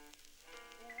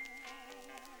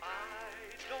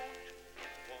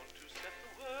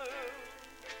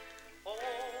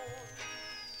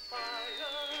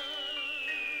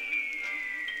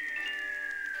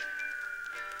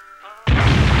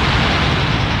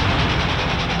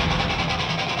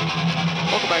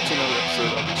back to another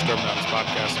episode of the Exterminatus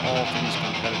Podcast, all things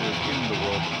competitive in the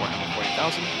world of Warhammer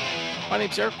 40,000. My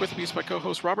name's Eric, with me is my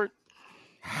co-host Robert.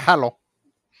 Hello.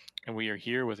 And we are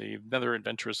here with another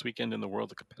adventurous weekend in the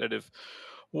world of competitive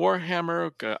Warhammer.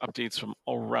 Updates from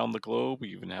all around the globe. We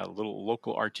even had a little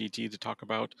local RTT to talk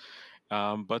about.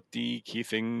 But the key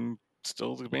thing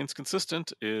still remains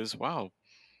consistent is, wow,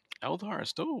 Eldar is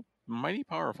still mighty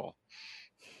powerful.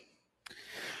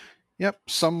 Yep,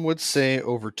 some would say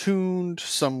overtuned,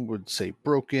 some would say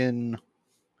broken,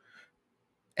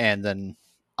 and then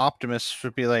optimists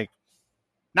would be like,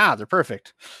 "Nah, they're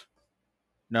perfect."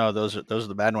 No, those are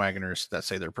the bandwagoners that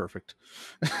say they're perfect.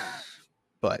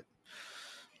 But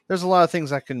there's a lot of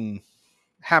things that can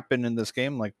happen in this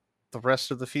game. Like the rest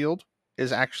of the field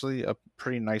is actually a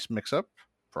pretty nice mix-up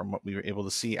from what we were able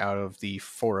to see out of the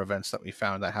 4 events that we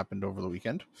found that happened over the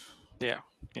weekend. Yeah.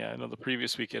 I know the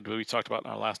previous weekend we talked about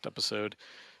in our last episode,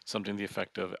 something to the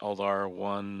effect of Eldar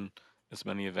won as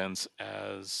many events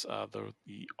as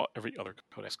every other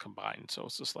codex combined. So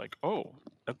it's just like, oh,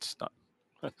 that's not.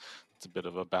 It's a bit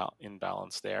of a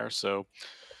imbalance there. So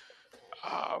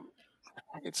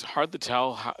it's hard to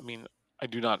tell. I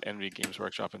do not envy Games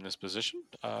Workshop in this position.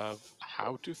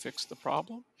 How to fix the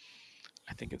problem?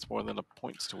 I think it's more than a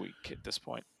points to week at this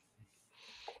point.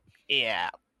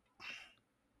 Yeah.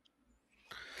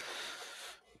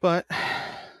 But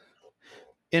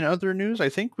in other news, I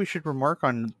think we should remark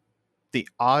on the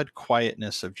odd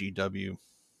quietness of GW.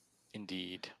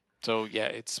 Indeed. So yeah,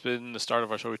 it's been the start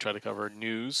of our show. We try to cover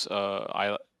news,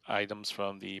 items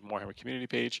from the Warhammer community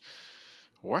page.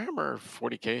 Warhammer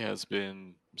 40k has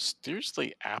been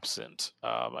mysteriously absent.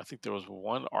 I think there was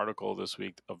one article this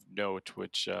week of note,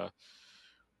 which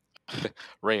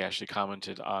Ray actually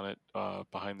commented on it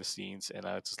behind the scenes, and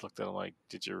I just looked at him like,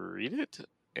 "Did you read it?"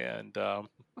 And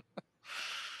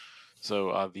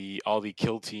so all the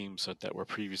kill teams that were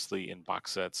previously in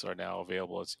box sets are now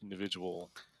available as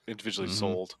individually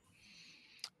sold.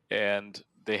 And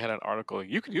they had an article,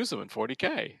 you can use them in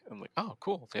 40k. I'm like, oh,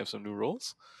 cool. They have some new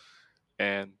rules.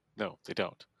 And no, they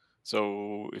don't.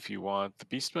 So if you want the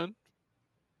Beastmen,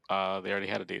 they already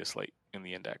had a data slate in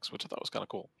the index, which I thought was kind of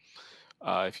cool.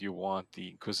 If you want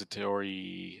the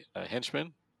Inquisitory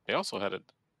Henchmen, they also had a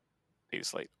data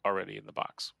slate already in the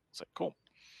box. It's like, cool.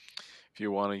 If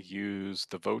you want to use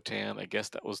the Votan, I guess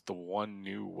that was the one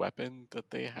new weapon that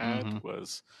they had,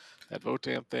 was that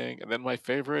Votan thing. And then my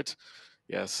favorite,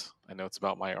 yes, I know it's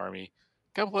about my army,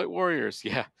 Cavalite Warriors.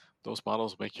 Yeah, those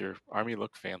models make your army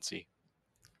look fancy.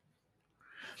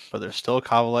 But they're still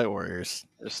Cavalite Warriors.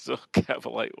 They're still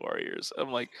Cavalite Warriors.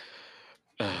 I'm like,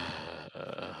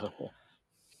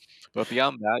 but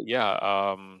beyond that,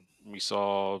 yeah, we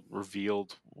saw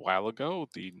revealed a while ago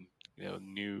the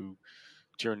new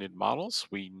Tyranid models.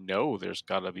 We know there's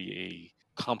got to be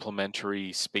a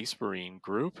complementary Space Marine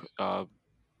group. I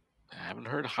haven't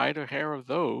heard hide or hair of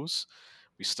those.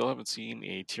 We still haven't seen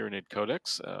a Tyranid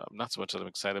Codex. Not so much that I'm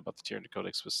excited about the Tyranid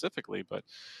Codex specifically, but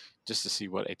just to see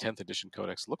what a 10th edition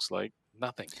Codex looks like,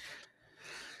 nothing.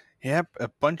 Yep, a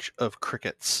bunch of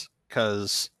crickets,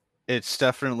 because it's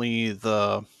definitely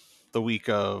the week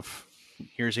of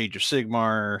here's Age of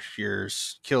Sigmar,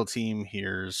 here's Kill Team,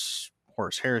 here's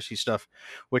Horus Heresy stuff,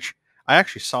 which I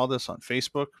actually saw this on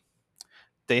Facebook.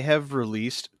 They have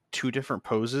released 2 different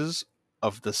poses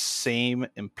of the same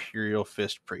Imperial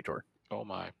Fist Praetor. Oh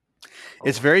my.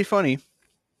 It's very funny,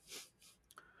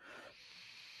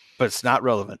 but it's not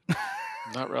relevant.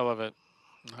 Not relevant.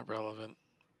 I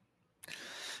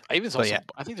even saw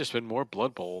I think there's been more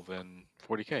Blood Bowl than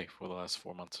 40k for the last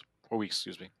 4 weeks,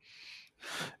 excuse me.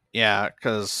 Yeah,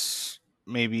 because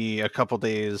maybe a couple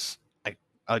days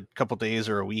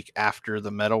or a week after the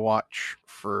Meta Watch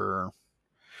for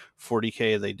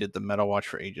 40k, they did the Meta Watch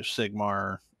for Age of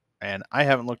Sigmar, and I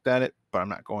haven't looked at it, but I'm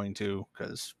not going to,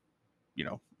 because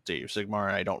it's Age of Sigmar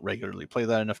and I don't regularly play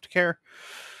that enough to care.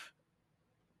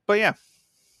 But yeah,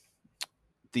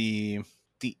 the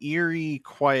eerie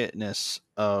quietness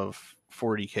of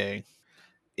 40k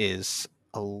is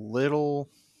a little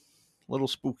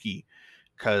spooky,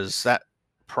 because that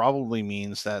probably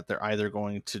means that they're either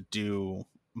going to do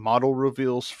model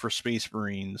reveals for Space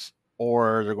Marines,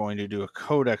 or they're going to do a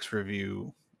codex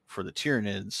review for the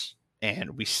Tyranids,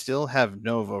 and we still have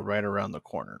Nova right around the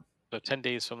corner. So 10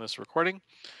 days from this recording,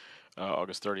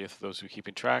 August 30th, those who are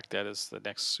keeping track, that is the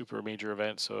next super major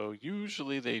event. So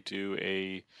usually they do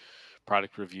a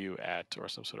product review or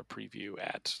some sort of preview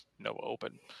at Nova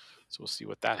Open. So we'll see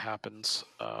what that happens.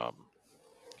 Not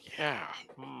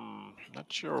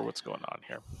sure what's going on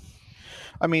here.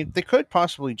 I mean, they could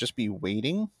possibly just be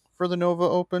waiting for the Nova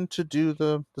Open to do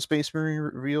the Space Marine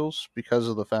reveals, because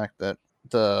of the fact that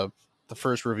the the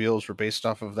first reveals were based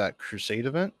off of that Crusade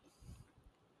event.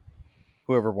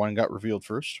 Whoever won got revealed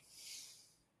first.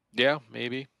 Yeah,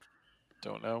 maybe.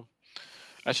 Don't know.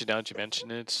 Actually, now that you mention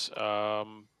it,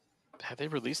 have they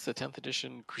released the 10th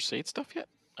edition Crusade stuff yet?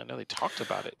 I know they talked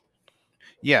about it.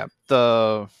 Yeah,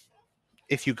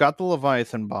 if you got the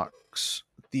Leviathan box,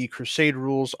 the Crusade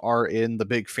rules are in the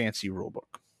big fancy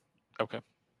rulebook. Okay.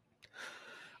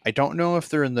 I don't know if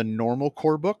they're in the normal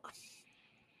core book,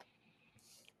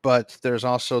 but there's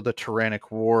also the Tyrannic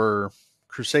War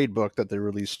Crusade book that they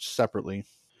released separately.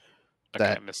 Okay, I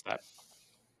That missed that.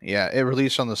 Yeah, it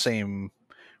released on the same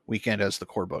weekend as the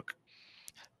core book.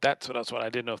 That's what I was. I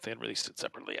didn't know if they had released it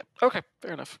separately yet. Okay,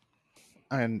 fair enough.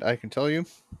 And I can tell you,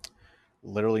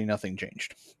 literally nothing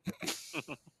changed.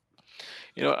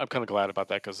 You know, I'm kind of glad about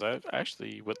that because I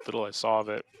actually, what little I saw of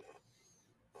it,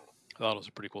 I thought it was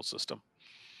a pretty cool system.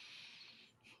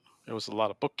 It was a lot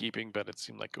of bookkeeping, but it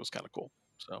seemed like it was kind of cool.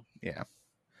 So Yeah.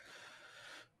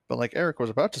 But like Eric was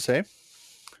about to say,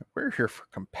 we're here for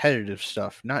competitive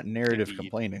stuff, not narrative indeed.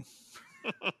 complaining.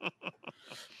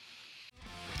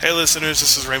 Hey listeners,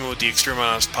 this is Raymond with the Extreme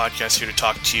Honest Podcast here to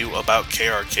talk to you about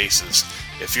KR cases.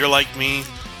 If you're like me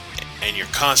and you're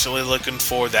constantly looking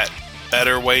for that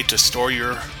better way to store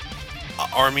your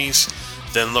armies,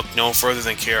 then look no further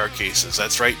than KR cases.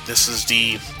 That's right, this is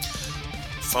the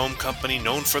foam company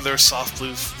known for their soft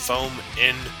blue foam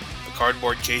in the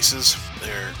cardboard cases.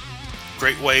 They're a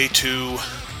great way to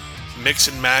mix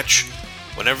and match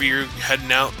whenever you're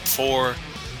heading out for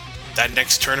that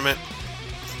next tournament.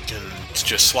 You can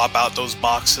just swap out those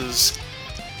boxes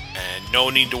and no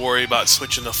need to worry about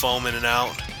switching the foam in and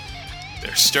out.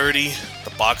 They're sturdy,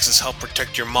 the boxes help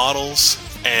protect your models,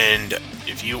 and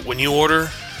when you order,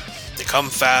 they come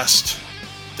fast,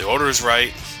 the order is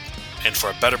right, and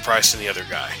for a better price than the other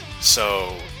guy.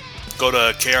 So go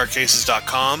to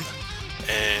krcases.com,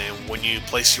 and when you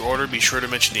place your order, be sure to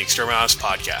mention the Extreme Honest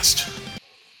Podcast.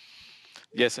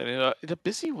 Yes, and it's a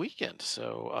busy weekend.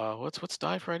 So let's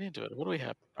dive right into it. What do we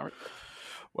have? All right.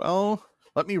 Well,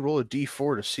 let me roll a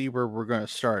d4 to see where we're going to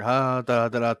start. Well,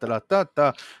 Does we're going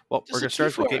to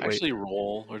start at the D4 gateway. actually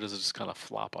roll, or does it just kind of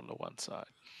flop onto one side?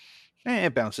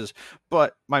 It bounces.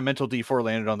 But my mental d4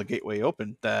 landed on the Gateway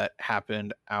Open that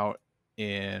happened out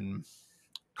in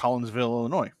Collinsville,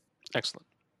 Illinois. Excellent.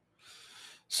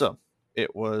 So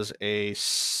it was a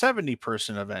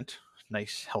 70-person event.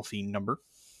 Nice, healthy number.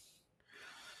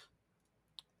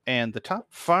 And the top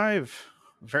 5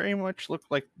 very much looked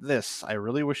like this. I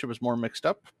really wish it was more mixed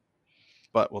up,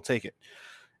 but we'll take it.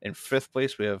 In 5th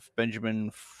place, we have Benjamin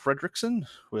Fredrickson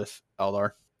with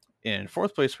Eldar. In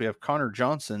 4th place, we have Connor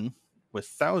Johnson with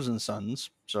Thousand Suns.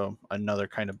 So another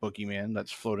kind of boogeyman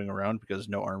that's floating around because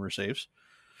no armor saves.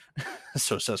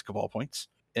 So says Cabal points.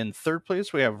 In 3rd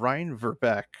place, we have Ryan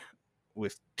Verbeck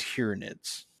with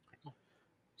Tyranids.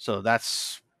 So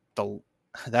that's the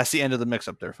end of the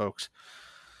mix-up there, folks.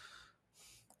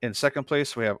 In 2nd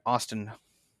place, we have Austin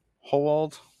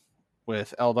Howald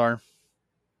with Eldar.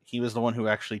 He was the one who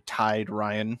actually tied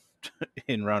Ryan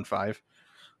in round 5.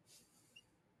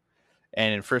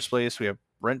 And in 1st place, we have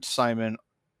Brent Simon,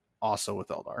 also with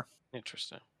Eldar.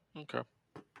 Interesting. Okay.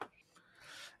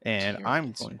 And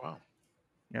Wow.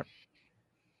 Yep.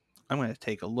 I'm going to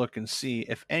take a look and see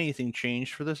if anything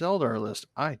changed for this Eldar list.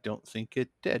 I don't think it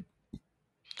did.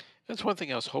 That's one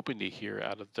thing I was hoping to hear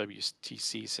out of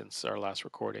WTC since our last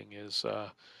recording is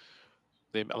a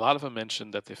lot of them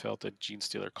mentioned that they felt that Gene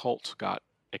Stealer Cult got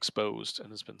exposed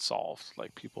and has been solved.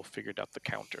 Like people figured out the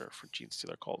counter for Gene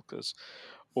Stealer Cult because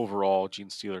overall Gene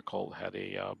Stealer Cult had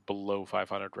a below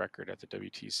 500 record at the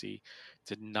WTC.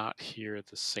 Did not hear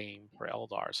the same for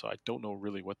Eldar, so I don't know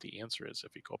really what the answer is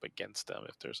if you go up against them.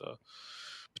 If there's a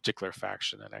particular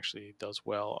faction that actually does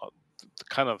well, the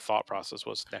kind of thought process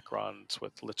was Necrons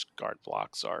with Lich Guard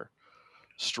blocks are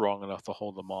strong enough to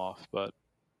hold them off, but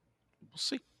we'll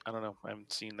see. I don't know. I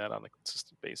haven't seen that on a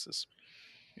consistent basis.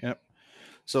 Yep.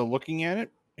 So looking at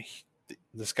it,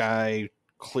 this guy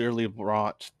clearly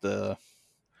brought the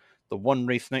one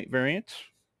Wraith Knight variant,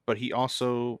 but he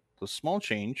also, the small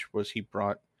change was he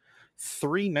brought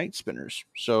 3 Night Spinners.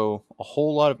 So a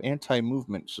whole lot of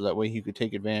anti-movement, so that way he could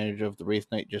take advantage of the Wraith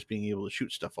Knight just being able to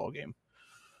shoot stuff all game.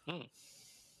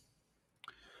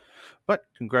 But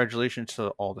congratulations to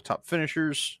all the top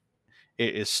finishers.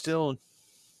 It is still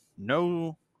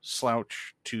no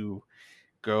slouch to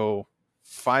go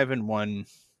 5-1,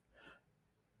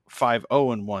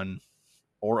 5-0-1,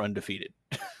 or undefeated.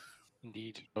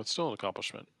 Indeed. But it's still an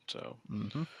accomplishment. So.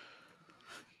 Mm-hmm.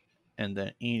 And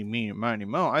then eeny, meeny, miny,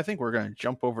 mo, I think we're going to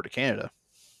jump over to Canada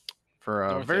for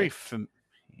a North very...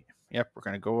 Yep, we're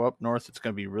going to go up north. It's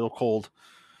going to be real cold.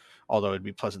 although it'd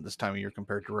be pleasant this time of year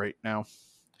compared to right now.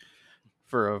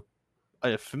 For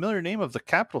a familiar name of the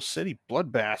capital city,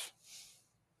 Bloodbath.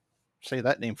 Say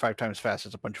that name 5 times fast.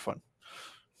 It's a bunch of fun.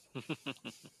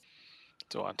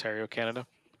 So Ontario, Canada.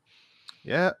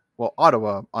 Yeah. Well,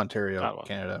 Ottawa, Ontario, Ottawa.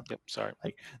 Canada. Yep. Sorry.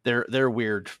 Like their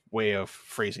weird way of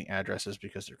phrasing addresses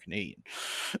because they're Canadian.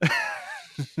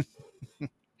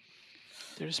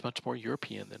 They're just much more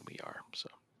European than we are. So.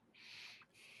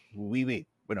 Oui.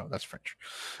 But no, that's French.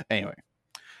 Anyway.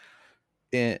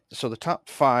 So the top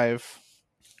 5,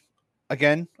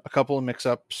 again, a couple of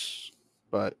mix-ups,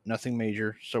 but nothing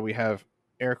major. So we have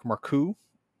Eric Marcoux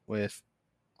with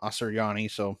Asuryani,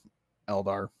 so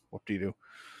Eldar, whoop-de-doo.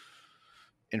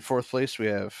 In 4th place, we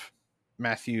have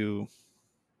Matthew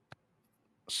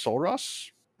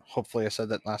Solros. Hopefully I said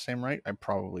that last name right. I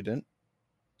probably didn't.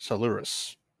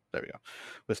 Saluris. There we go.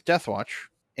 With Deathwatch.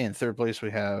 In 3rd place,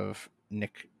 we have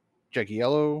Nick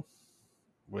Jagiello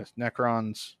with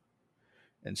Necrons.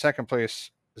 In 2nd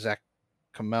place, Zach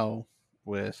Kamel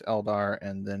with Eldar.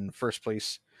 And then 1st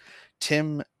place,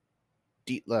 Tim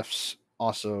Dietlefs,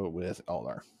 also with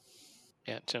Eldar.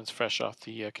 Yeah, Tim's fresh off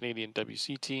the Canadian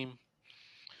WC team.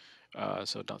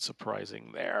 So not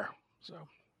surprising there. So.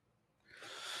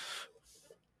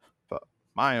 But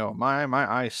my oh my,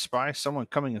 I spy someone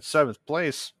coming in 7th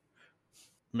place.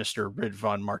 Mr.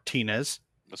 Ridvan Martinez.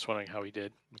 Just wondering how he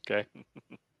did. Okay.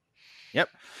 Yep.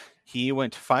 He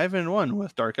went 5-1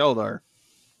 with Dark Eldar.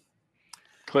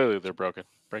 Clearly they're broken.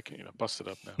 Breaking, busted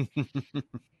up now.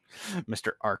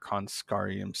 Mr. Archon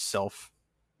Skari himself.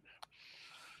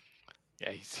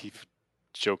 Yeah, he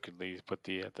jokingly put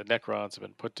the Necrons have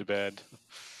been put to bed.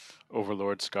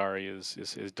 Overlord Skari is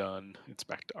done. It's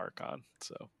back to Archon.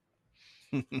 So.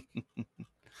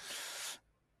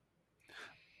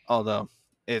 Although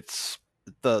it's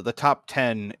the top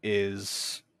 10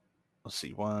 is, let's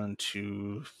see, 1,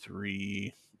 2,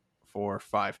 3, 4,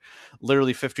 5.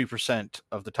 Literally 50%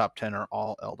 of the top 10 are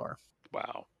all Eldar.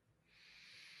 Wow.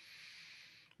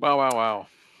 Wow.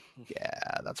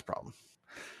 Yeah, that's a problem.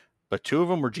 But 2 of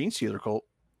them were Gene Stealer cult.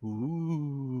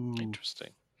 Ooh.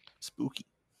 Interesting. Spooky.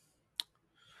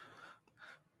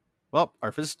 Well,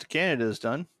 our visit to Canada is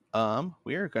done.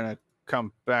 We are going to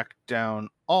come back down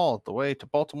all the way to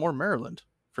Baltimore, Maryland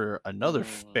for another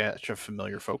batch of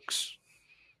familiar folks.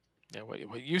 Yeah,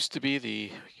 what used to be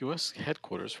the U.S.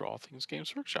 headquarters for all things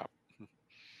Games Workshop.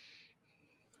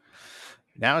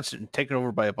 Now it's taken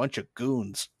over by a bunch of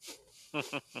goons.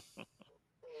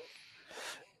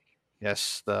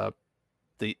 Yes, the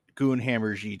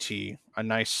Goonhammer GT, a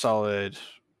nice solid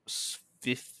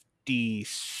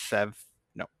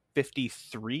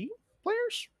 53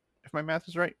 players, if my math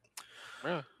is right.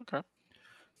 Really? Okay.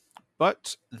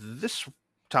 But this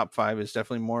top 5 is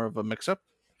definitely more of a mix-up,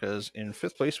 because in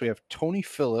 5th place we have Tony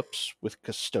Phillips with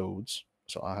Custodes,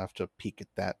 so I'll have to peek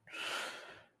at that.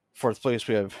 4th place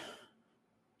we have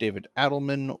David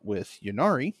Adelman with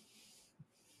Yannari,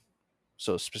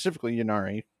 so specifically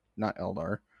Yannari, not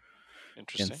Eldar.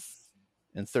 Interesting.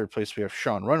 In 3rd place we have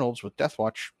Sean Reynolds with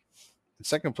Deathwatch. In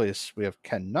 2nd place we have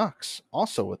Ken Knox,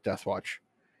 also with Deathwatch.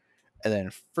 And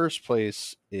then 1st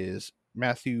place is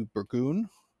Matthew Burgoon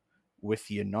with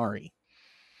Yannari.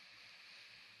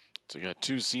 So you got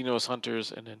 2 Xenos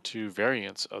hunters and then 2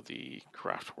 variants of the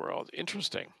craft world.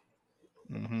 Interesting.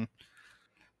 Mm-hmm.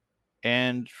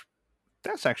 And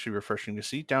that's actually refreshing to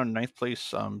see. Down in 9th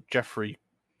place, Jeffrey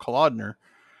Kolodner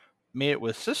made it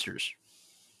with Sisters.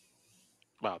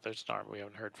 Wow, there's an arm we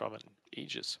haven't heard from in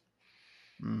ages.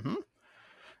 Mm-hmm.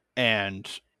 And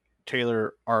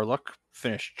Taylor Arluck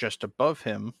finished just above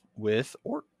him with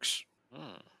Orcs.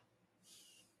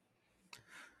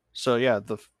 So yeah,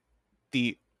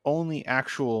 the only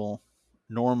actual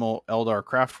normal Eldar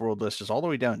craft world list is all the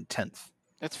way down in 10th.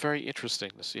 It's very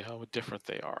interesting to see how different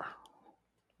they are.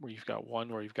 Where you've got one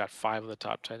where you've got 5 of the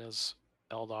top 10 is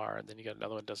Eldar, and then you got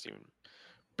another one that doesn't even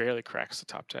barely cracks the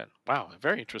top 10. Wow,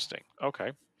 very interesting.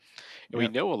 Okay. And we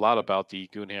know a lot about the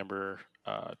Goonhammer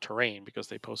terrain because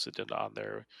they posted it on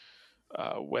their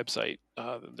website,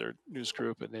 their news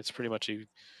group, and it's pretty much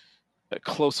a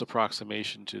close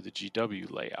approximation to the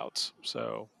GW layouts.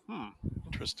 So,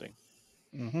 interesting.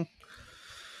 Mm-hmm.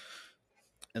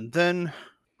 And then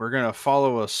we're going to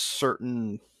follow a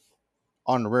certain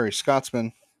honorary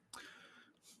Scotsman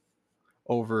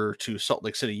over to Salt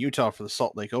Lake City, Utah for the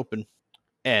Salt Lake Open.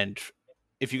 And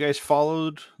if you guys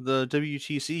followed the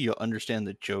WTC, you'll understand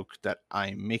the joke that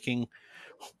I'm making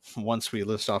once we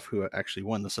list off who actually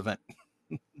won this event.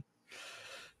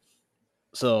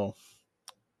 So,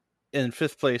 in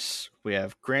 5th place, we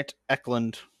have Grant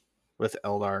Eklund with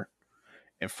Eldar.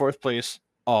 In 4th place,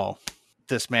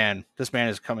 this man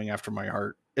is coming after my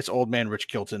heart. It's old man Rich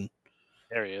Kilton.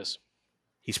 There he is.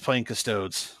 He's playing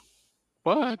Custodes.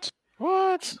 What?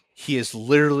 He is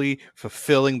literally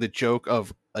fulfilling the joke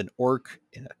of an orc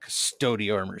in a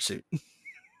custodial armor suit.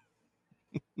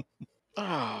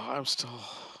 I'm still.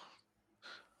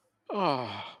 Oh,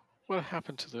 what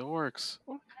happened to the orcs?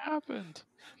 What happened?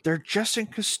 They're just in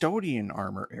custodian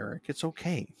armor, Eric. It's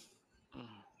okay.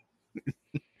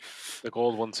 The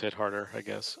gold ones hit harder, I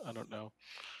guess. I don't know.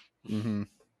 Mm-hmm.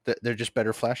 They're just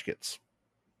better flash kits.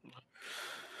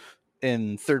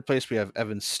 In third place, we have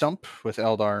Evan Stump with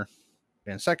Eldar.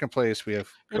 In second place, we have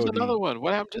There's Cody. another one.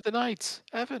 What happened to the knights?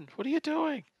 Evan, what are you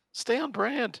doing? Stay on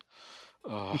brand.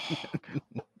 Oh.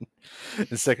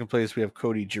 In second place, we have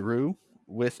Cody Giroux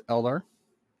with Eldar.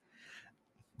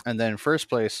 And then first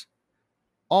place,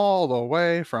 all the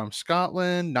way from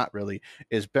Scotland, not really,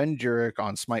 is Ben Jurek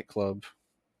on Smite Club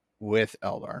with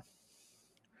Eldar.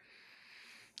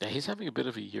 Yeah, he's having a bit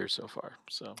of a year so far.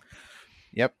 So.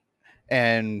 Yep.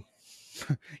 And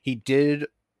he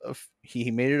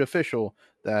made it official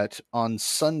that on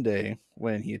Sunday,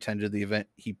 when he attended the event,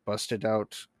 he busted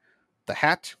out the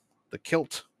hat, the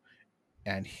kilt,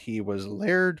 and he was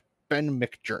Laird Ben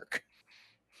McJerk.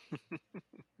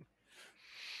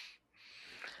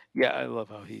 Yeah, I love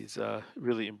how he's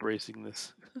really embracing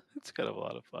this. It's kind of a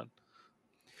lot of fun.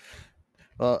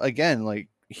 Well, again, like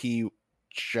he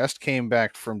just came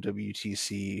back from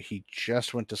WTC. He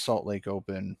just went to Salt Lake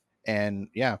Open, and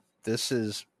yeah, this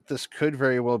could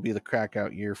very well be the crack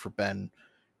out year for Ben,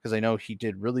 because I know he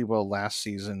did really well last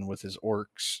season with his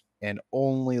orcs and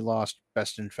only lost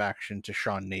best in faction to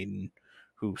Sean Naden,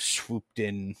 who swooped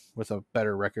in with a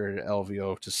better record at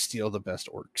LVO to steal the best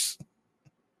orcs.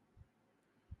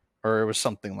 Or it was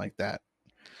something like that.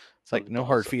 Like, no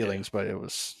hard feelings, but it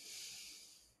was...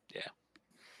 Yeah.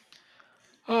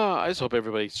 I just hope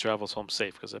everybody travels home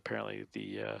safe, because apparently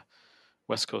the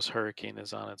West Coast hurricane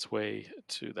is on its way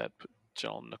to that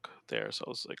Joan Nook there. So I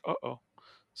was like, uh-oh.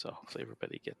 So hopefully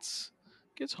everybody gets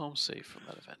home safe from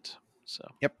that event. So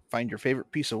yep, find your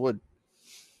favorite piece of wood.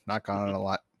 Knock on it a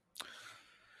lot.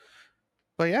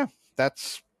 But yeah,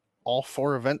 that's all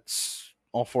 4 events,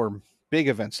 all 4 big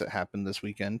events that happened this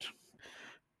weekend.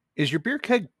 Is your beer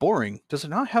keg boring? Does it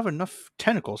not have enough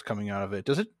tentacles coming out of it?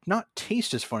 Does it not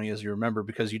taste as funny as you remember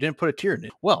because you didn't put a tear in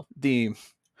it? Well, the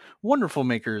wonderful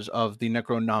makers of the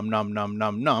Necro Nom Nom Nom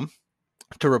Nom Nom,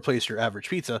 to replace your average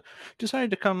pizza,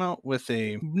 decided to come out with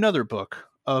another book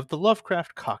of the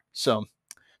Lovecraft cocktail. So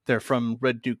they're from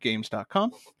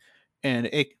reddukegames.com, and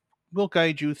it will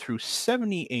guide you through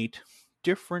 78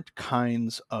 different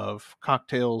kinds of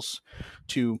cocktails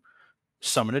to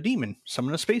summon a demon,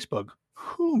 summon a space bug.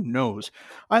 Who knows?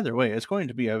 Either way, it's going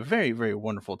to be a very, very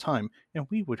wonderful time, and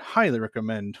we would highly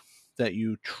recommend that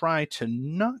you try to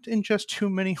not ingest too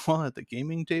many while at the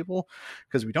gaming table,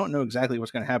 because we don't know exactly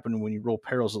what's going to happen when you roll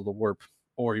Perils of the Warp,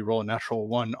 or you roll a natural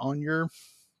 1 on your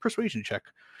persuasion check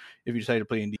if you decide to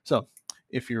play in D. So,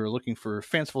 if you're looking for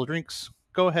fanciful drinks,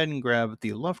 go ahead and grab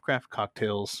the Lovecraft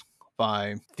cocktails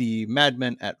by the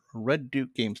madmen at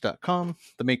reddukegames.com,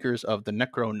 the makers of the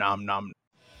Necro Nom Nom.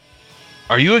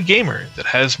 Are you a gamer that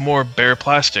has more bare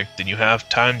plastic than you have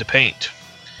time to paint?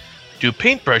 Do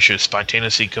paintbrushes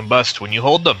spontaneously combust when you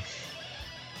hold them?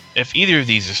 If either of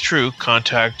these is true,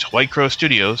 contact White Crow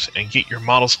Studios and get your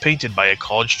models painted by a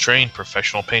college-trained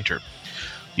professional painter.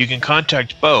 You can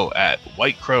contact Bo at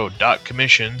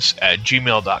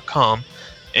whitecrow.commissions@gmail.com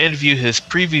and view his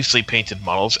previously painted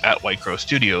models at White Crow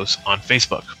Studios on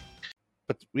Facebook.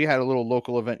 But we had a little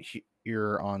local event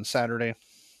here on Saturday,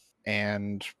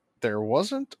 and there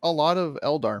wasn't a lot of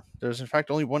Eldar. There's, in fact,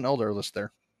 only 1 Eldar list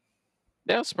there.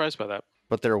 yeah, I'm surprised by that.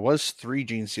 But there was 3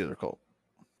 Gene Stealer Cult.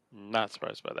 Not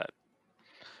surprised by that.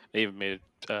 They even made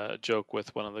a joke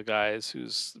with one of the guys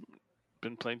who's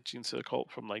been playing Gene Stealer Cult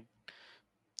from like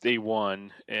day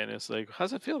 1, and it's like,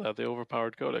 how's it feel to have the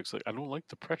overpowered codex? Like, I don't like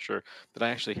the pressure that I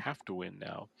actually have to win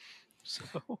now. So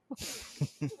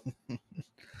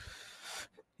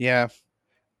yeah,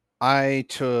 I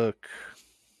took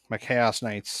my Chaos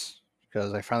Knights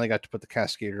because I finally got to put the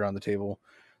Castigator on the table.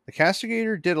 The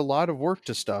Castigator did a lot of work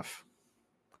to stuff,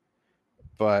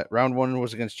 but round 1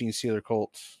 was against Gene Stealer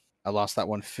Cult. I lost that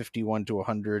one 51 to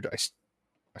 100. I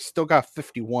still got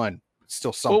 51. It's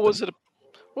still something. What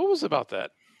was it about that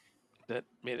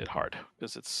made it hard?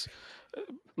 Because it's a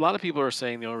lot of people are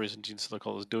saying the only reason Gene Stealer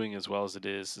Cult is doing as well as it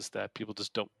is that people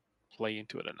just don't play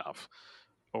into it enough.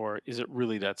 Or is it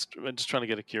really I'm just trying to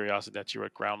get a curiosity that you're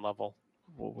at ground level.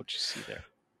 What would you see there?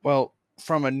 Well,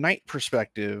 from a knight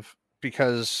perspective,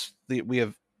 because we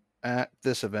have at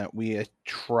this event, we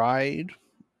tried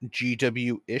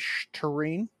GW-ish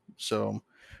terrain. So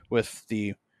with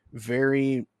the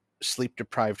very sleep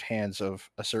deprived hands of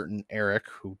a certain Eric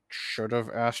who should have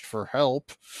asked for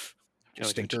help. I know what you're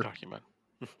Stinker. talking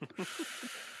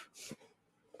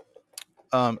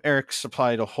about. Eric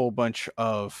supplied a whole bunch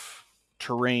of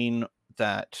terrain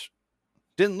that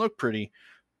didn't look pretty,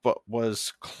 but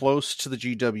was close to the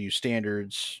GW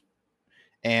standards,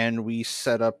 and we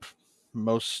set up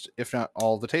most, if not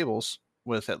all, the tables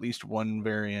with at least one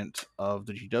variant of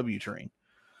the GW terrain.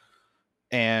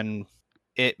 And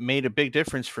it made a big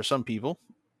difference for some people.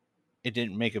 It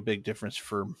didn't make a big difference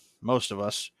for most of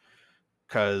us,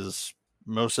 because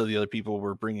most of the other people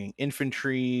were bringing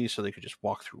infantry so they could just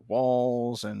walk through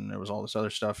walls, and there was all this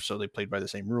other stuff, so they played by the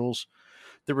same rules.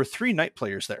 There were 3 knight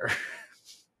players there.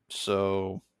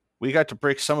 So we got to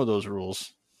break some of those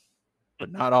rules,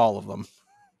 but not all of them.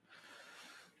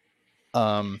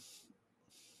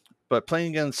 But playing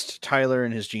against Tyler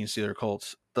and his Gene Stealer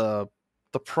cult, the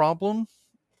problem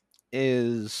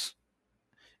is,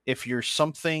 if you're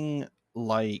something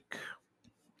like,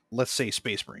 let's say,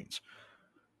 Space Marines.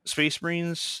 Space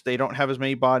Marines, they don't have as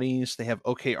many bodies. They have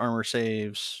okay armor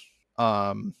saves.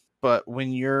 But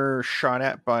when you're shot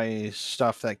at by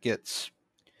stuff that gets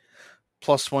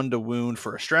 +1 to wound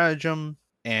for a stratagem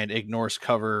and ignores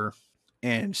cover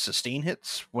and sustain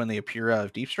hits when they appear out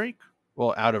of Deep Strike,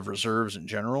 well, out of reserves in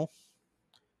general,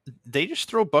 they just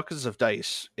throw buckets of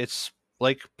dice. It's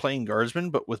like playing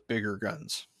Guardsman, but with bigger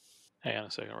guns. Hang on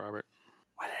a second, Robert.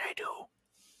 What did I do?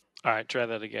 All right, try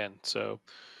that again. So,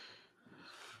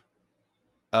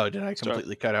 oh, did I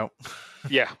completely cut out?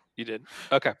 Yeah, you did.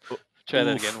 Okay, try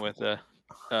that again with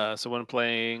so when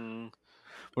playing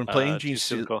Gene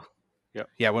Stealer Cult. Yep.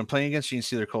 Yeah, when playing against Gene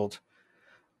Stealer Cult,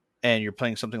 and you're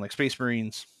playing something like Space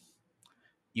Marines,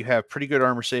 you have pretty good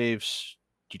armor saves.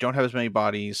 You don't have as many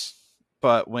bodies,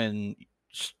 but when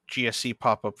GSC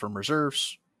pop up from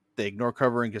reserves, they ignore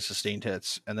cover and get sustained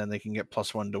hits, and then they can get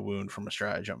 +1 to wound from a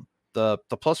stratagem. The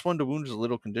 +1 to wound is a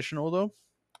little conditional, though,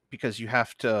 because you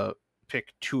have to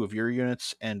pick 2 of your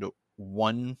units and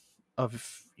 1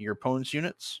 of your opponent's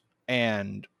units,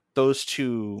 and those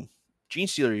 2 Gene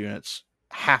Stealer units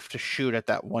have to shoot at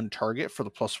that one target for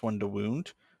the +1 to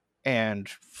wound. And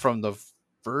from the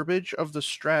verbiage of the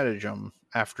stratagem,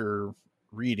 after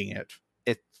reading it,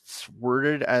 it's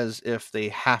worded as if they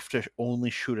have to only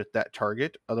shoot at that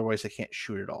target, otherwise they can't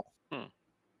shoot at all.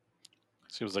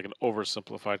 Seems like an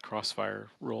oversimplified crossfire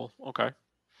rule. Okay.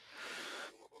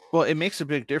 Well, it makes a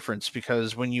big difference,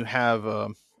 because when you have a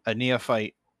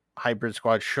neophyte hybrid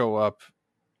squad show up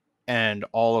and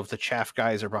all of the chaff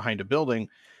guys are behind a building,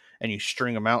 and you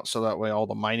string them out so that way all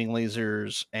the mining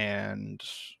lasers and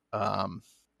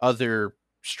other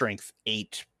strength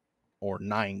 8 or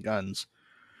 9 guns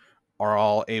are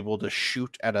all able to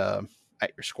shoot at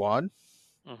your squad,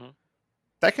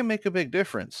 that can make a big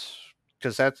difference,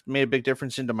 because that made a big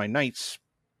difference into my knights,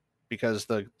 because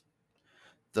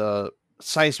the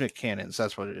seismic cannons,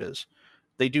 that's what it is,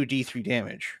 they do D3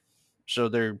 damage, so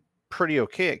they're pretty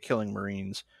okay at killing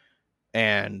Marines,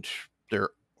 and they're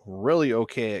really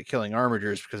okay at killing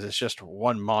armigers because it's just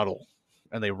one model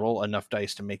and they roll enough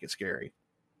dice to make it scary.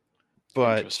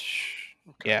 But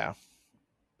yeah,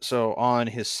 so on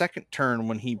his second turn,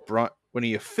 when he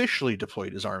officially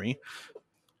deployed his army,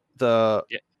 the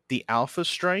Alpha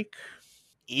Strike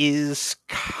is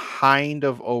kind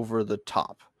of over the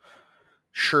top.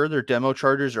 Sure, their demo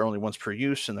chargers are only once per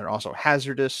use, and they're also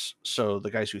hazardous, so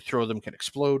the guys who throw them can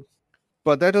explode.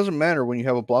 But that doesn't matter when you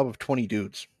have a blob of 20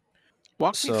 dudes.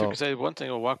 Walk me through, because I had one thing,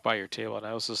 I'll walk by your table, and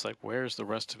I was just like, where's the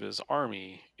rest of his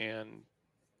army? And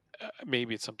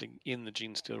maybe it's something in the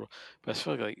Gene Stealer, but I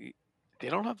feel like they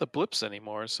don't have the blips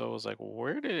anymore. So I was like,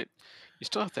 where did it? You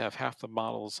still have to have half the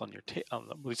models on your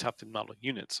at least half the model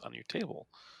units on your table.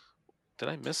 Did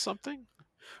I miss something?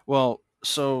 Well,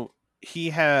 so he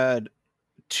had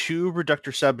 2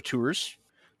 Reductor Saboteurs,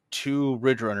 2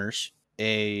 Ridge Runners,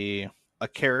 a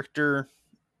character,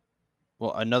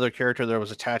 well, another character that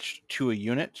was attached to a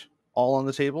unit, all on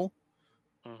the table.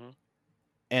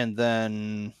 And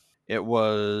then it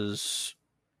was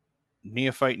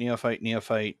Neophyte,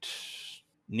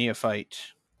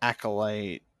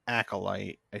 Acolyte,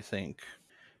 I think.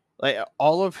 Like,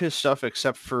 all of his stuff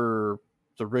except for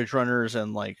the Ridge Runners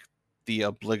and like the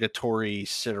obligatory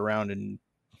sit around and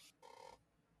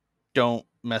don't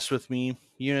mess with me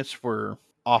units were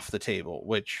off the table,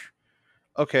 which,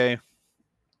 okay,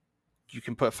 you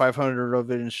can put 500 of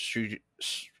it in,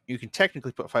 you can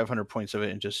technically put 500 points of it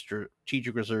into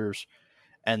strategic reserves,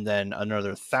 and then another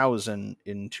 1,000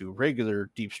 into regular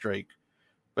deep strike.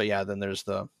 But yeah, then there's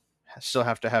still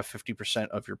have to have 50%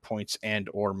 of your points and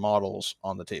or models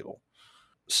on the table.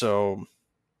 So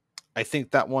I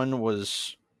think that one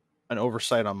was an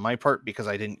oversight on my part because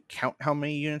I didn't count how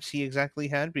many units he exactly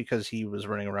had, because he was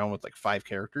running around with like 5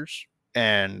 characters,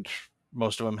 and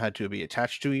most of them had to be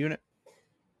attached to a unit.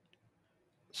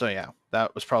 So yeah,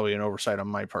 that was probably an oversight on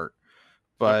my part.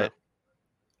 But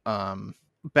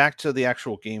back to the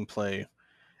actual gameplay.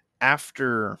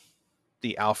 After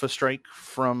the alpha strike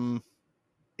from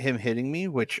him hitting me,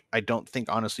 which I don't think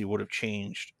honestly would have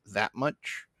changed that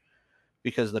much,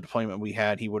 because the deployment we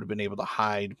had, he would have been able to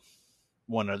hide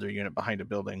one other unit behind a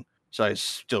building, so I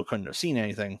still couldn't have seen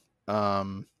anything.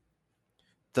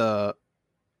 The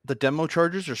demo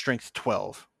charges are strength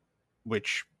 12,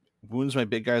 which wounds my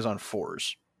big guys on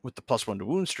 4s. With the +1 to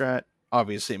wound strat,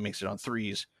 obviously it makes it on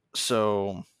 3s.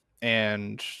 So,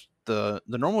 and the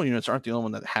normal units aren't the only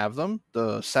one that have them.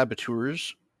 The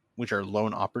saboteurs, which are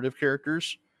lone operative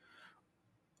characters,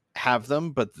 have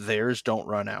them, but theirs don't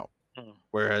run out.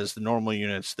 Whereas the normal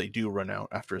units, they do run out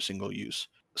after a single use.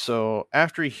 So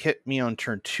after he hit me on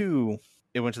turn 2,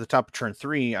 it went to the top of turn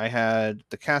 3. I had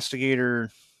the Castigator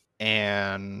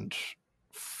and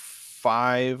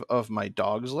 5 of my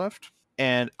dogs left.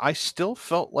 And I still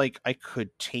felt like I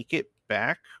could take it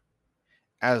back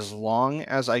as long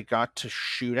as I got to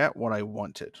shoot at what I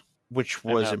wanted, which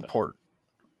was important.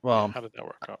 Well, how did that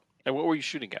work out? And what were you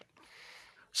shooting at?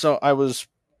 So I was...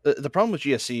 The problem with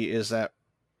GSC is that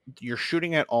you're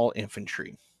shooting at all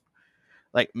infantry.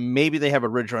 Like, maybe they have a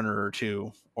Ridge Runner or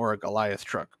 2 or a Goliath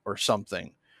truck or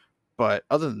something. But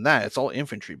other than that, it's all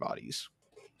infantry bodies.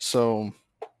 So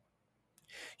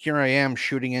here I am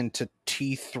shooting into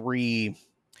T3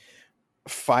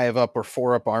 5 up or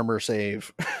 4 up armor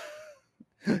save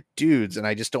dudes, and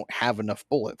I just don't have enough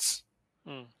bullets.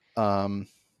 The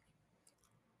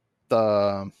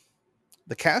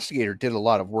Castigator did a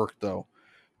lot of work, though,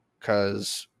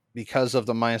 because of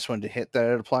the -1 to hit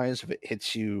that it applies if it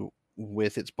hits you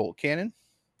with its bolt cannon.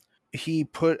 He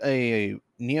put a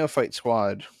neophyte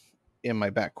squad in my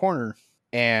back corner,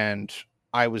 and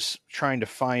I was trying to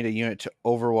find a unit to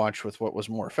overwatch with what was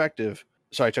more effective.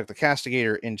 So I took the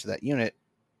Castigator into that unit.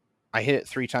 I hit it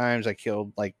 3 times. I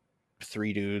killed like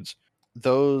 3 dudes.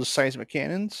 Those seismic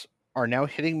cannons are now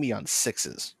hitting me on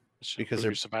 6s because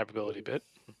their survivability bit.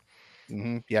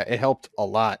 Yeah, it helped a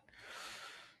lot.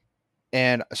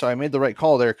 And so I made the right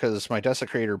call there, because my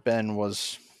Desecrator Ben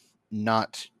was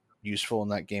not useful in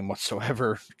that game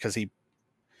whatsoever, because he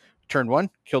turn 1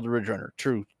 killed a Ridge Runner,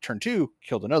 turn 2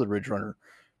 killed another Ridge Runner,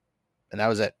 and that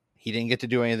was it. He didn't get to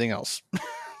do anything else.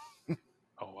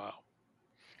 Oh wow.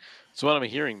 So what I'm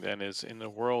hearing then is, in a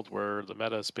world where the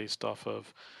meta is based off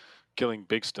of killing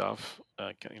big stuff,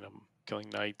 killing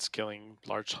knights, killing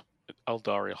large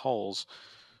Eldari hulls,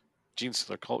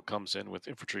 Genestealer Cult comes in with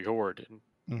Infantry Horde,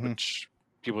 which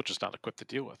people are just not equipped to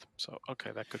deal with. So,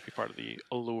 okay, that could be part of the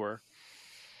allure.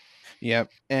 Yeah,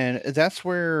 and that's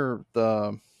where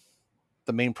the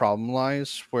main problem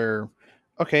lies, where,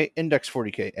 okay, index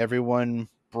 40k, everyone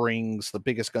brings the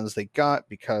biggest guns they got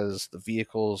because the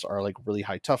vehicles are like really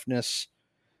high toughness,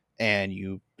 and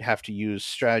you have to use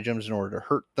stratagems in order to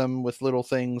hurt them with little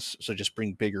things, so just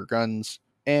bring bigger guns.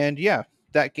 And yeah,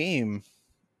 that game,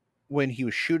 when he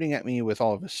was shooting at me with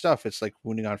all of his stuff, it's like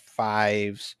wounding on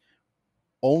 5s,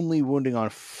 only wounding on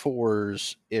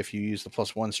 4s if you use the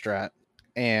 +1 strat.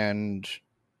 And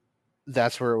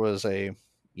that's where it was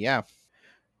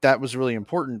that was really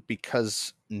important,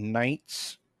 because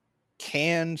knights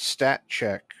can stat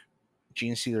check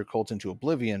Genestealer Cult into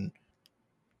oblivion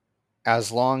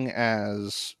as long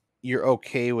as you're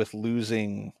okay with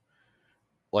losing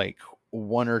like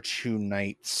 1 or 2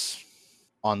 knights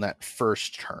on that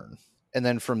first turn. And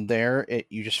then from there,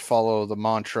 you just follow the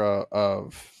mantra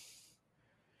of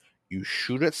you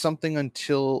shoot at something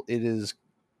until it is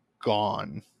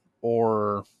gone,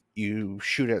 or you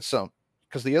shoot at some...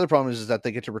 because the other problem is that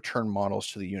they get to return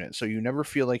models to the unit, so you never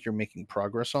feel like you're making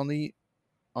progress on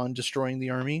destroying the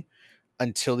army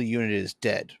until the unit is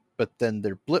dead. But then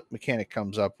their blip mechanic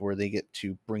comes up where they get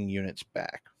to bring units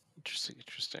back. Interesting.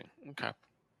 Okay.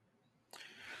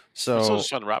 So I'm still just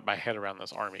trying to wrap my head around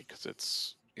this army, because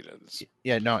it's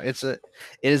it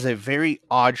is a very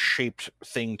odd shaped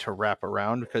thing to wrap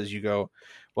around, because you go,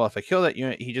 well, if I kill that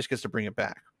unit, he just gets to bring it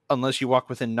back, unless you walk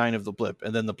within 9 of the blip,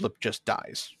 and then the blip just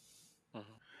dies.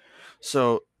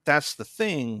 So that's the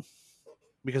thing,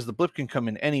 because the blip can come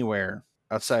in anywhere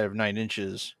outside of 9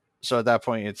 inches. So at that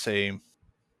point,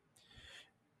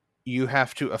 you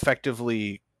have to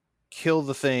effectively kill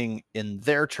the thing in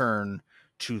their turn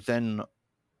to then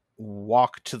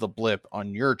walk to the blip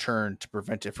on your turn to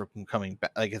prevent it from coming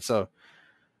back. Like, it's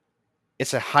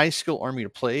a high skill army to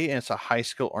play, and it's a high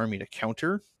skill army to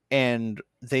counter, and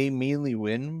they mainly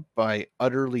win by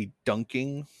utterly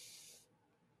dunking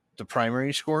the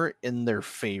primary score in their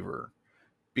favor,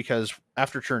 because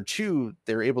after turn 2,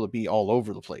 they're able to be all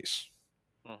over the place,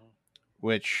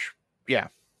 which, yeah,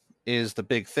 is the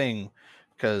big thing,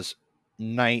 because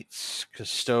knights,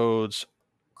 custodes,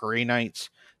 gray knights,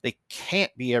 they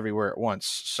can't be everywhere at once.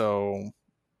 So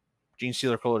Gene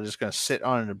Stealer Cole is just going to sit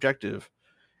on an objective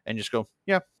and just go,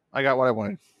 yeah, I got what I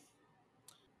wanted.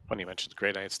 When you mentioned the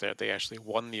Grey Knights there, they actually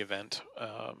won the event.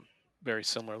 Very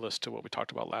similar list to what we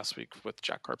talked about last week with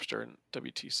Jack Carpster and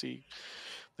WTC.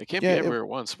 They can't be everywhere at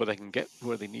once, but they can get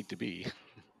where they need to be.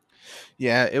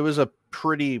 Yeah, it was a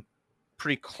pretty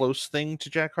close thing to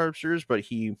Jack Carpster's, but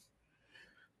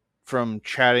from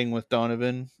chatting with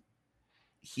Donovan,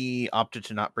 he opted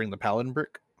to not bring the Paladin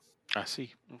brick. I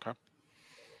see. Okay.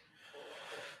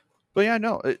 But yeah,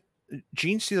 no,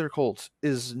 Gene Stealer Cult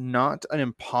is not an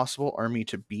impossible army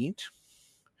to beat.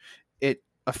 It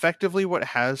effectively, what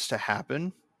has to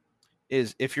happen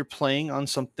is, if you're playing on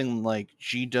something like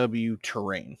GW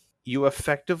terrain, you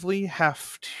effectively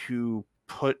have to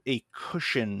put a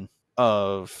cushion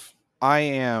of,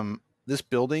 this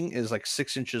building is like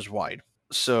 6 inches wide,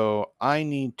 so I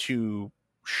need to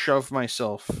shove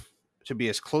myself to be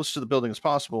as close to the building as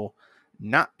possible,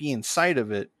 not be inside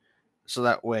of it, so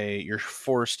that way you're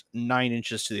forced 9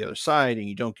 inches to the other side and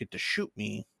you don't get to shoot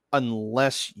me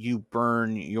unless you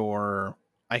burn your,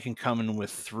 I can come in with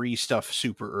 3 stuff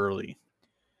super early.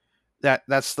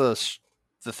 That's the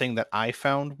thing that I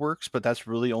found works, but that's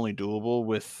really only doable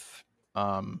with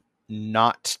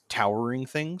not towering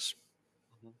things.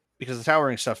 Because the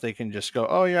towering stuff, they can just go,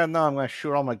 oh yeah, no, I'm going to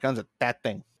shoot all my guns at that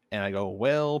thing. And I go,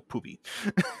 well, poopy.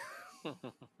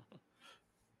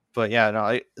 But yeah,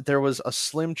 no, there was a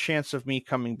slim chance of me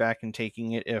coming back and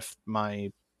taking it if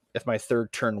my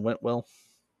third turn went well.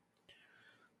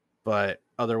 But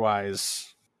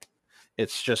otherwise,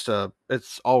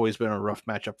 it's always been a rough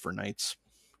matchup for knights,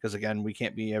 because again, we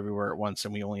can't be everywhere at once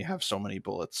and we only have so many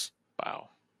bullets. Wow.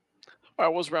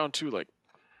 What was round 2 like?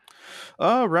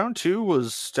 Round 2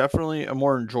 was definitely a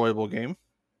more enjoyable game.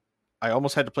 I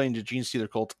almost had to play into Gene Stealer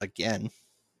Cult again.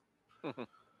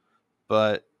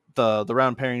 But the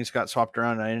round pairings got swapped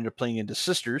around and I ended up playing into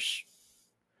Sisters.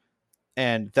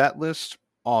 And that list,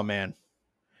 oh man,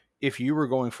 if you were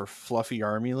going for fluffy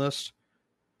army list,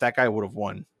 that guy would have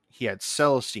won. He had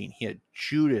Celestine, he had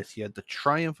Judith, he had the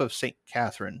Triumph of St.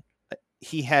 Catherine.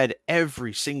 He had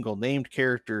every single named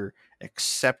character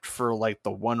except for like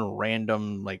the one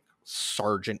random like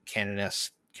Sergeant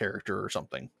Canoness character or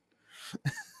something.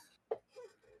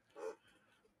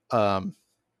 But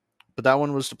that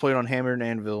one was deployed on Hammer and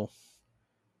Anvil,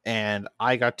 and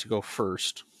I got to go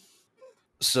first.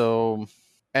 So,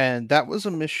 and that was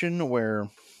a mission where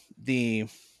the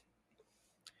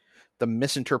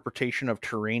misinterpretation of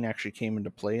terrain actually came into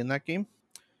play in that game.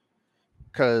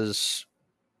 Because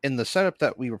in the setup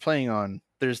that we were playing on,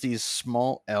 there's these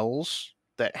small L's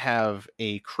that have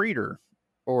a crater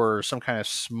or some kind of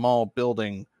small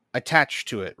building attached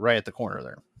to it right at the corner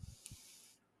there.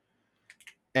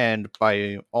 And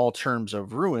by all terms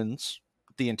of ruins,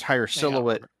 the entire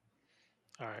silhouette...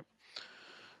 All right.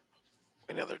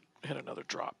 Hit another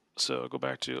drop. So go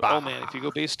back to, oh man, if you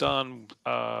go based on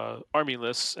army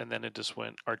lists, and then it just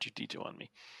went R2D2 on me.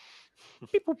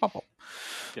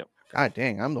 Yep. God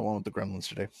dang, I'm the one with the gremlins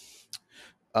today.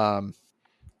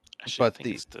 Actually, I think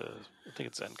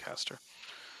it's Zencaster.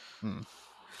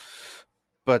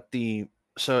 But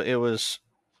so it was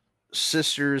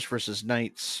Sisters versus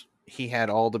Knights. He had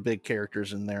all the big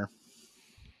characters in there.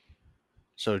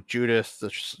 So Judith,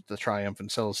 the Triumph, and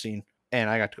Celestine, and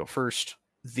I got to go first.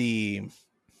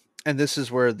 And this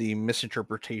is where the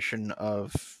misinterpretation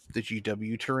of the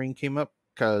GW terrain came up,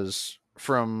 because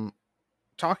from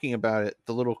talking about it,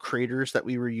 the little craters that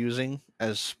we were using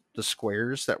as the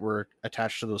squares that were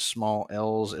attached to those small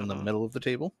L's in the middle of the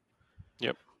table.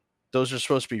 Yep. Those are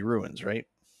supposed to be ruins, right?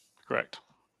 Correct.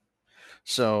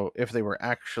 So if they were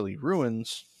actually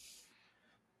ruins,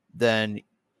 then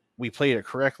we played it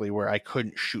correctly where I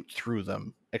couldn't shoot through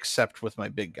them except with my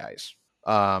big guys.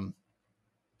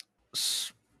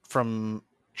 From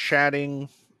chatting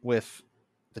with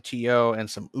the TO and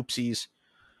some oopsies,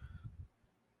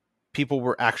 people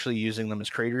were actually using them as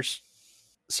craters.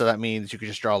 So that means you could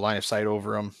just draw a line of sight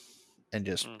over them and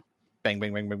just bang,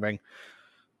 bang, bang, bang, bang.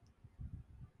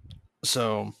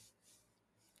 So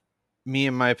me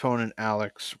and my opponent,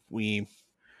 Alex, we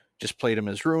just played him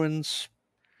as ruins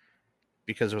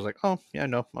because it was like, oh, yeah,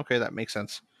 no, okay, that makes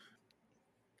sense.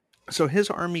 So his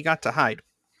army got to hide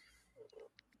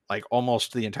like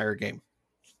almost the entire game.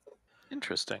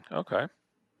 Interesting. Okay.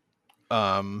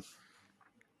 But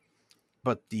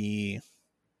the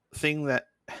thing that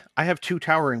I have 2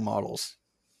 towering models,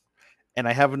 and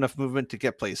I have enough movement to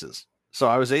get places. So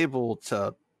I was able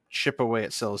to chip away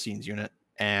at Celestine's unit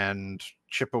and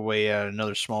chip away at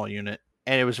another small unit,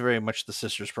 and it was very much the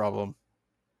sisters' problem.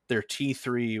 They're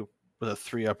T3 with a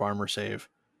 3-up armor save.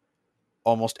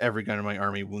 Almost every gun in my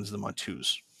army wounds them on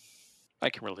 2s. I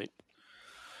can relate.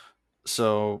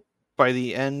 So by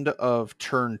the end of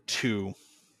turn 2,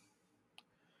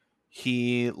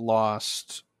 he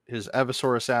lost his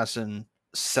Evisaur Assassin.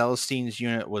 Celestine's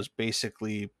unit was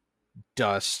basically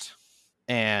dust,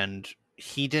 and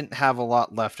he didn't have a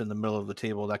lot left in the middle of the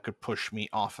table that could push me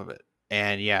off of it.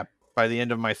 And yeah, by the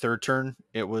end of my third turn,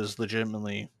 it was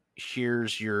legitimately,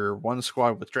 here's your one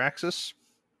squad with Draxus,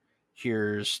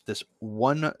 here's this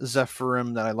one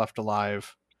Zephyrim that I left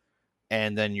alive,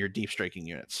 and then your deep striking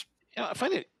units. Yeah, I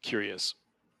find it curious.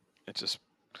 It's just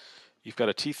you've got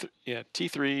a T3,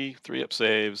 3-up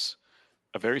saves,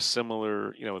 a very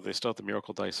similar, they still have the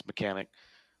Miracle Dice mechanic,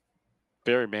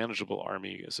 very manageable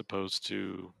army as opposed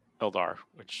to Eldar,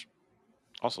 which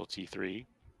also T3,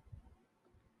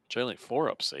 generally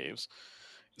 4-up saves,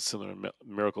 similar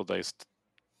Miracle Dice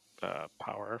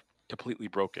power, completely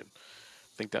broken.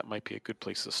 I think that might be a good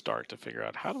place to start to figure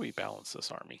out how do we balance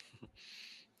this army.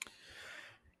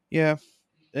 Yeah,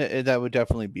 that would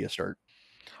definitely be a start.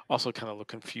 Also, kind of look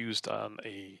confused on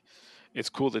It's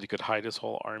cool that he could hide his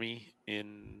whole army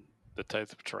in the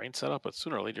type of terrain setup, but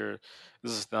sooner or later,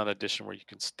 this is not an edition where you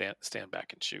can stand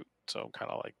back and shoot. So, kind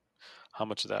of like how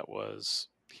much of that was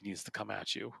he needs to come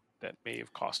at you that may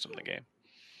have cost him the game.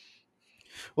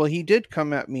 Well, he did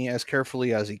come at me as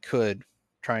carefully as he could,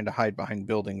 trying to hide behind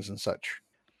buildings and such.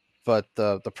 But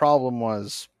the problem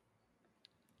was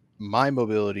my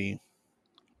mobility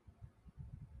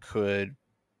could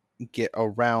get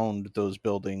around those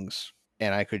buildings,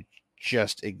 and I could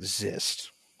just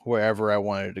exist wherever I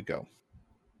wanted to go.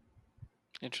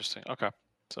 Interesting. Okay.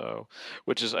 So,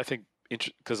 which is, I think,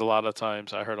 because a lot of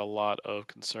times I heard a lot of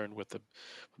concern with from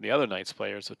the other Knights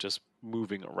players of just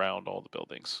moving around all the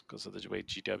buildings because of the way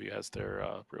GW has their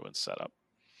ruins set up.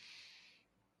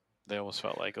 They almost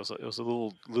felt like it was a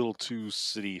little too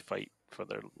city fight for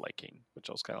their liking, which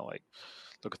I was kind of like,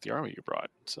 look at the army you brought.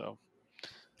 So,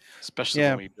 especially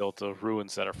when we built the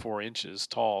ruins that are 4 inches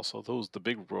tall, so the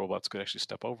big robots could actually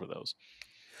step over those.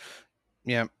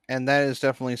 Yeah, and that is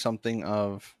definitely something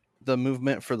of the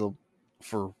movement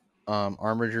for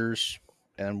armigers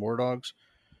and war dogs.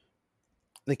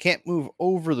 They can't move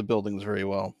over the buildings very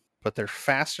well, but they're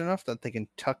fast enough that they can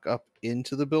tuck up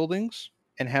into the buildings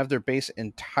and have their base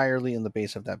entirely in the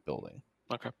base of that building.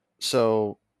 Okay.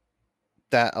 So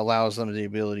that allows them the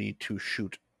ability to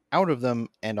shoot out of them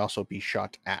and also be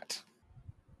shot at.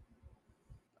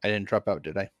 I didn't drop out,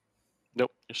 did I?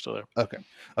 Nope, you're still there.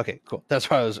 Okay, cool. That's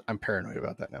why I'm paranoid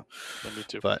about that now. Yeah, me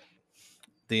too. But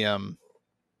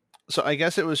so I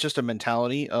guess it was just a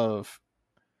mentality of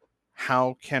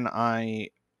how can I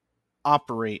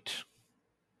operate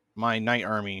my knight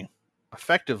army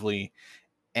effectively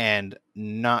and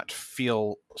not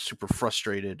feel super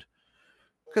frustrated.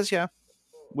 Because yeah,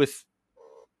 with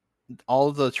all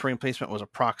of the terrain placement was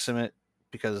approximate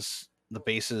because the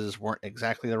bases weren't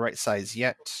exactly the right size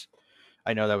yet.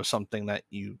 I know that was something that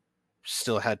you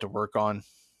still had to work on.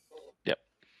 Yep.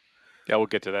 Yeah, we'll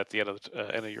get to that at the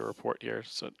end of your report here.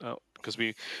 So, because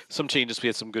some changes, we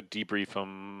had some good debrief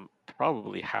from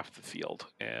probably half the field,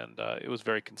 and it was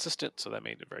very consistent, so that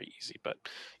made it very easy. But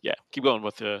yeah, keep going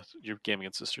with your gaming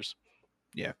and sisters.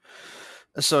 Yeah.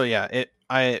 So yeah,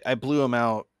 I blew them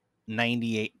out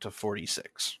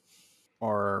 98-46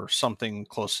 or something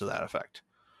close to that effect.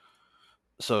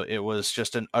 So it was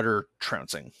just an utter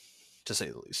trouncing, to say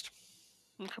the least.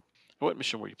 Okay. What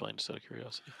mission were you playing, just out of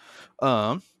curiosity?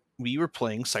 We were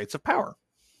playing Sites of Power.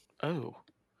 Oh,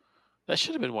 that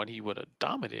should have been one he would have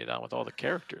dominated on with all the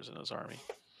characters in his army.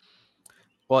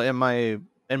 Well, in my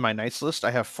Knights list,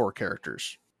 I have 4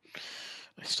 characters.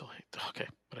 I still hate. Okay,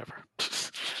 whatever.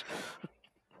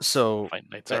 So my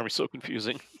Knights army so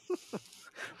confusing.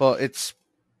 Well, it's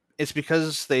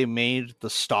because they made the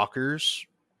stalkers,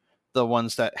 the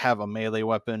ones that have a melee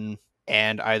weapon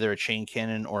and either a chain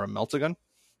cannon or a meltagun,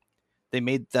 they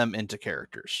made them into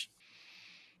characters.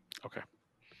 Okay.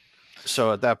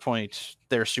 So at that point,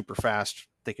 they're super fast.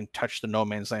 They can touch the no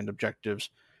man's land objectives,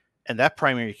 and that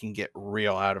primary can get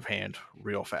real out of hand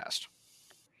real fast.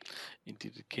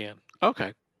 Indeed it can.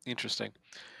 Okay. Interesting.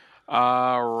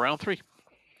 Round 3.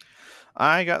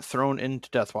 I got thrown into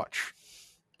Deathwatch.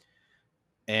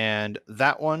 And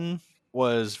that one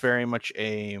was very much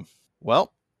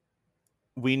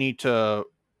we need to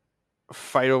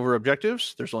fight over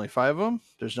objectives. There's only 5 of them.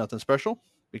 There's nothing special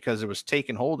because it was Take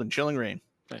and Hold and Chilling Reign.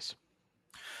 Nice.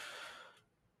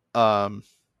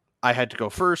 I had to go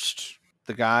first.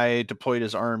 The guy deployed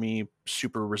his army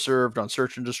super reserved on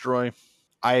search and destroy.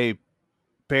 I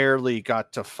barely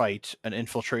got to fight an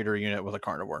infiltrator unit with a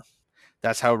carnivore.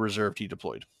 That's how reserved he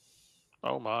deployed.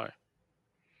 Oh my.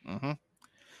 Mm-hmm.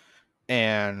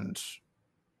 And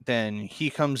then he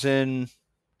comes in,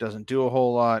 doesn't do a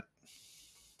whole lot.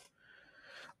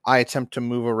 I attempt to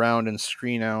move around and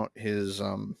screen out his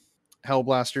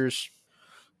Hellblasters.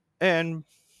 And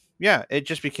yeah, it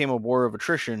just became a war of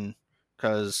attrition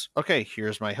because, okay,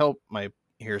 here's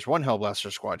here's one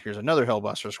Hellblaster squad, here's another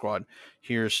Hellblaster squad,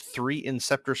 here's 3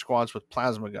 Inceptor squads with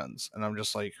plasma guns. And I'm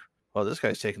just like, well, this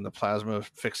guy's taking the plasma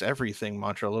fix everything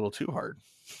mantra a little too hard.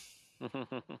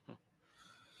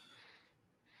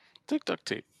 Take duct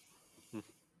tape.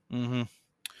 Mm-hmm.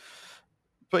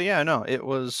 But yeah, no, it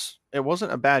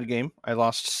wasn't a bad game. I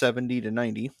lost 70 to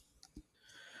 90.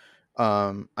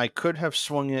 I could have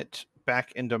swung it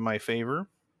back into my favor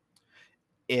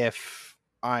if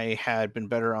I had been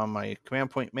better on my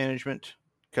command point management,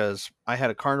 because I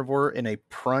had a carnivore in a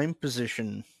prime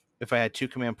position if I had 2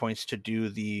 command points to do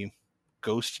the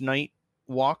Ghost Knight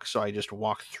walk, so I just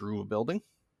walked through a building.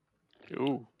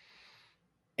 Ooh.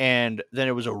 And then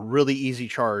it was a really easy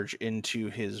charge into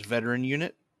his veteran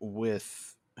unit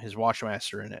with his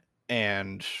Watchmaster in it.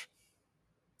 And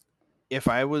if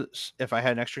I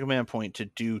had an extra command point to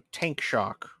do tank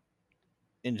shock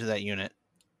into that unit,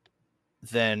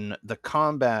 then the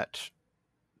combat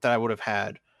that I would have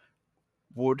had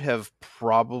would have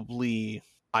probably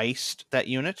iced that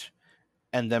unit,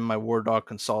 and then my war dog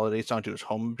consolidates onto his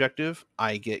home objective.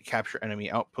 I get capture enemy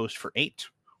outpost for 8,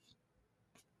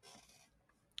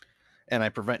 and I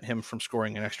prevent him from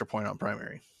scoring an extra point on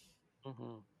primary.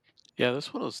 Mm-hmm. Yeah,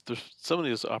 this one was. There's some of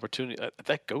these opportunities.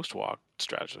 That ghost walk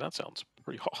strategy. That sounds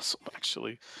pretty awesome,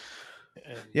 actually.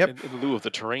 And Yep. in lieu of the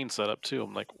terrain setup too,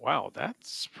 I'm like, wow,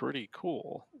 that's pretty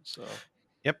cool. So.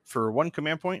 Yep. For 1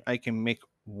 command point, I can make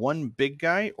 1 big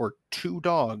guy or 2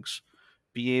 dogs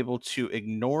be able to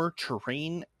ignore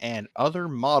terrain and other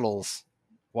models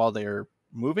while they're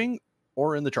moving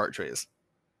or in the charge phase.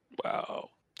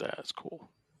 Wow, that's cool.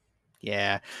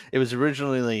 Yeah, it was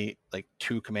originally like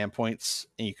 2 command points,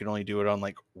 and you could only do it on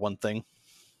like 1 thing.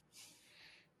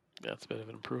 That's a bit of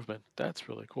an improvement. That's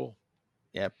really cool.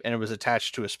 Yep, and it was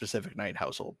attached to a specific knight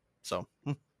household. So,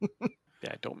 yeah,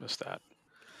 I don't miss that.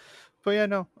 But yeah,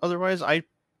 no. Otherwise, I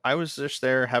was just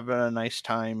there having a nice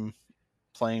time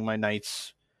playing my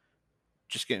knights,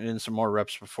 just getting in some more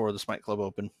reps before the Smite Club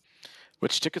open.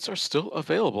 Which tickets are still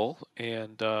available,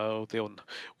 and we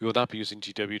will not be using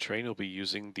GW terrain. We'll be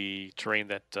using the terrain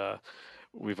that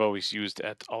we've always used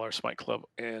at all our Smite Club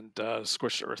and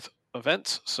Scorched Earth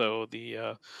events. So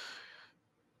the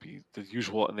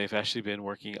usual, and they've actually been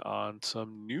working on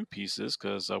some new pieces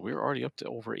because we're already up to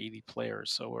over 80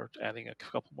 players. So we're adding a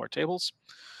couple more tables.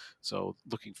 So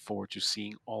looking forward to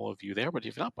seeing all of you there. But if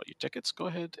you've not bought your tickets, go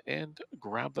ahead and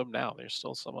grab them now. There's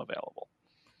still some available.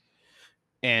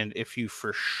 And if you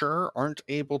for sure aren't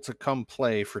able to come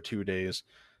play for 2 days,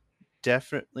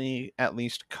 definitely at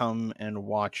least come and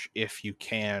watch if you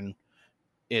can.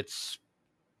 It's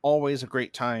always a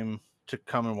great time to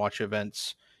come and watch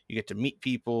events. You get to meet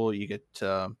people, you get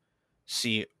to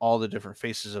see all the different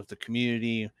faces of the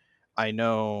community. I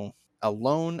know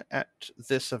alone at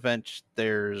this event,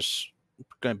 there's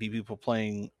going to be people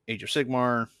playing Age of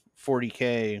Sigmar,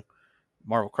 40K,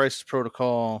 Marvel Crisis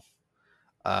Protocol.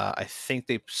 I think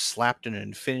they slapped an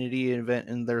Infinity event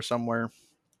in there somewhere.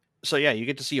 So yeah, you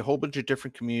get to see a whole bunch of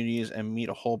different communities and meet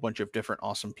a whole bunch of different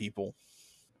awesome people.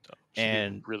 So should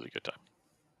and be a really good time.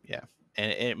 Yeah,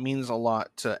 and it means a lot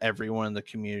to everyone in the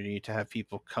community to have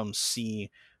people come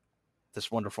see this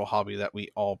wonderful hobby that we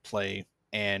all play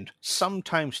and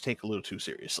sometimes take a little too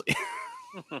seriously.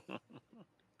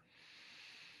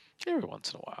 Every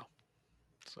once in a while.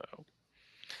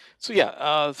 So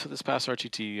yeah, so this past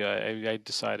RTT, I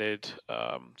decided,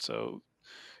 so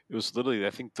it was literally,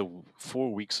 I think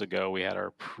 4 weeks ago, we had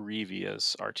our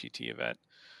previous RTT event,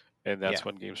 and that's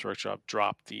when Games Workshop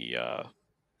dropped the, I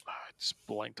just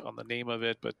blanked on the name of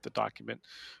it, but the document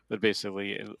that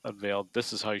basically unveiled,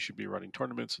 this is how you should be running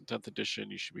tournaments in 10th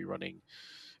edition. You should be running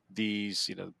these,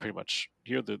 pretty much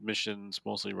here are the missions,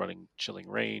 mostly running Chilling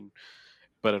Reign,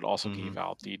 but it also gave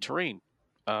out the terrain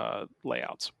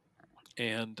layouts.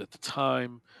 And at the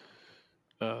time,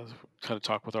 kind of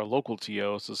talk with our local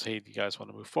TO, says, hey, do you guys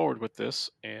want to move forward with this?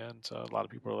 And a lot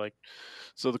of people are like,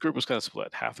 so the group was kind of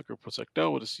split. Half the group was like, no,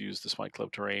 we'll just use the Smite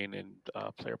Club terrain and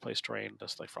player place terrain,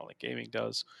 just like Frontline Gaming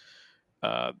does.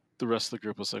 The rest of the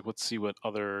group was like, let's see what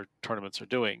other tournaments are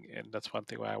doing. And that's one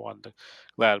thing why I wanted to,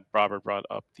 glad Robert brought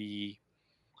up the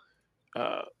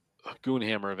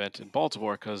Goonhammer event in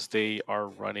Baltimore because they are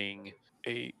running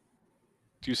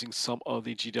using some of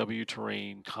the GW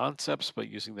terrain concepts, but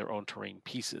using their own terrain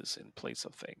pieces in place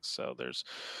of things. So there's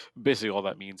basically all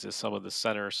that means is some of the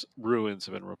center ruins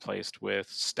have been replaced with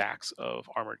stacks of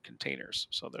armored containers.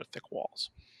 So they're thick walls.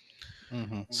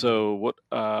 Mm-hmm. So what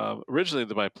originally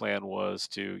my plan was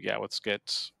to let's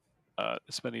get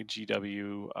as many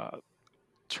GW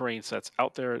terrain sets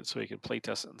out there so you can play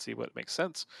test it and see what makes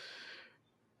sense.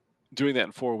 Doing that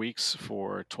in 4 weeks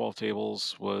for 12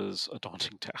 tables was a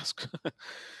daunting task.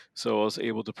 So I was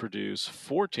able to produce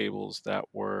 4 tables that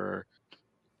were,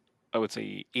 I would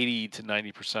say, 80 to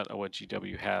 90% of what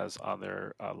GW has on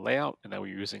their layout. And then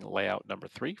we're using layout number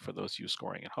 3 for those of you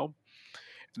scoring at home.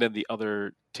 And then the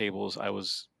other tables, I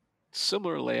was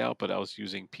similar layout, but I was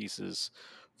using pieces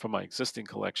from my existing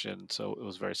collection. So it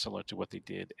was very similar to what they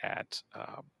did at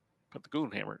the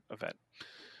Goonhammer event.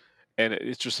 And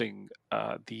it's interesting,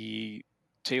 the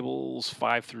tables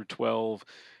 5 through 12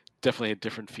 definitely had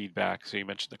different feedback. So you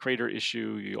mentioned the crater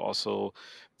issue.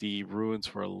 The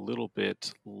ruins were a little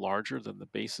bit larger than the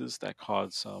bases that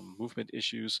caused some movement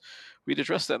issues. We'd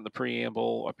addressed that in the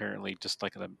preamble. Apparently, just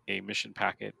like in a mission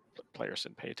packet, players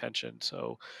didn't pay attention.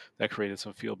 So that created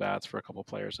some feel bads for a couple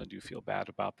players. I do feel bad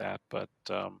about that. But,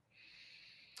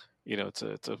 it's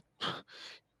a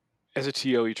as a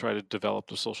TO, you try to develop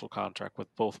the social contract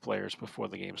with both players before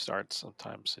the game starts.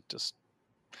 Sometimes it just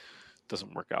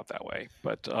doesn't work out that way.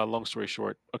 But long story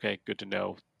short, okay, good to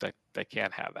know that they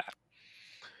can't have that.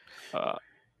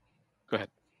 Go ahead.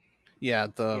 Yeah,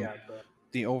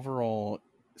 the overall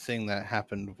thing that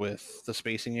happened with the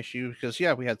spacing issue, because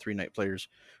we had 3 night players,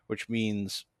 which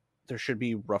means there should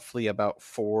be roughly about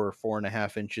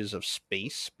 4.5 inches of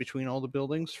space between all the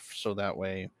buildings, so that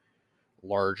way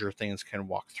larger things can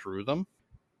walk through them.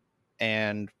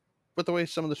 And with the way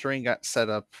some of the terrain got set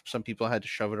up, some people had to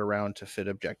shove it around to fit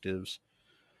objectives.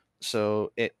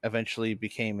 So it eventually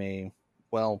became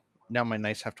now my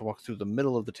knights have to walk through the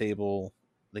middle of the table.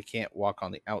 They can't walk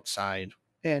on the outside.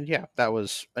 And that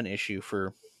was an issue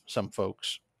for some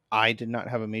folks. I did not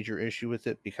have a major issue with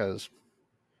it because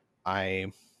I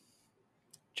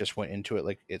just went into it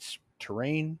like it's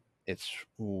terrain, it's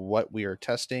what we are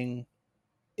testing.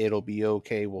 It'll be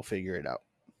okay. We'll figure it out.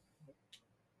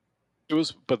 It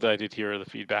was, but I did hear the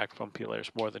feedback from players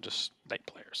more than just night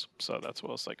players. So that's what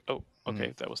I was like, oh,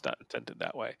 okay, that was not intended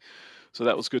that way. So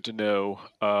that was good to know.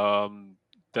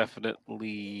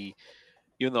 Definitely,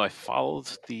 even though I followed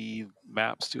the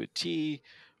maps to a T,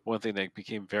 one thing that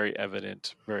became very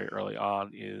evident very early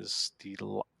on is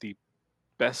the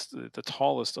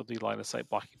tallest of the line of sight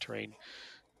blocking terrain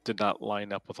did not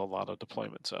line up with a lot of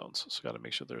deployment zones. So got to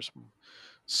make sure there's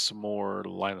some more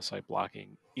line of sight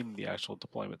blocking in the actual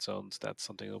deployment zones. That's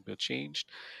something that will be changed.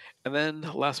 And then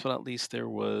last but not least, there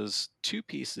was 2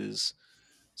 pieces.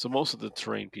 So most of the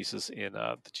terrain pieces in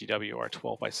the GW are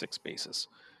 12 by 6 bases.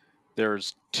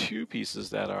 There's 2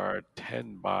 pieces that are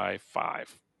 10 by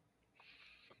 5.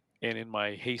 And in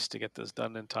my haste to get this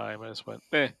done in time, I just went,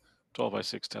 12 by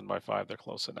 6, 10 by 5, they're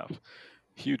close enough.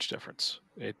 Huge difference.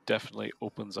 It definitely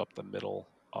opens up the middle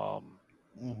a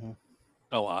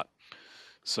lot.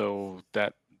 So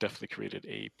that definitely created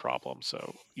a problem.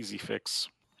 So easy fix.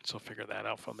 So figure that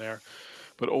out from there.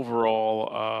 But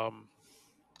overall,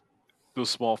 those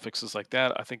small fixes like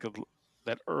that, I think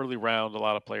that early round, a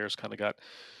lot of players kind of got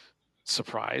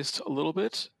surprised a little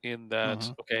bit in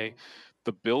that, okay,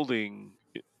 the building,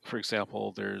 for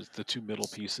example, there's the 2 middle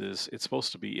pieces. It's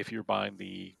supposed to be, if you're buying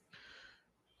the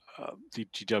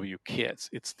GW kits,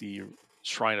 it's the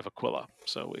Shrine of Aquila.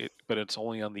 But it's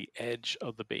only on the edge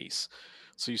of the base.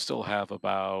 So you still have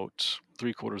about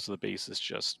 3/4 of the base is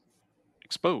just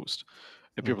exposed.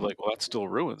 And people are like, well, that's still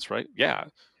ruins, right? Yeah.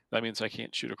 That means I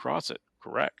can't shoot across it.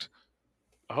 Correct.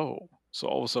 Oh, so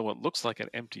all of a sudden what looks like an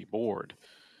empty board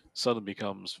suddenly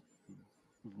becomes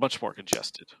much more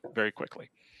congested very quickly.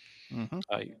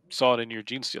 I saw it in your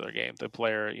Gene Stealer game. The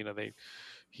player,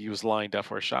 he was lined up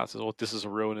for a shot. Says, "Oh, this is a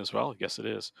ruin as well." Yes, it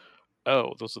is.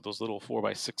 Oh, those are those little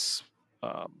 4x6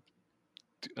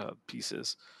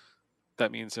 pieces.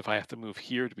 That means if I have to move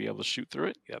here to be able to shoot through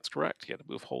it, that's correct. You have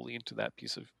to move wholly into that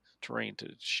piece of terrain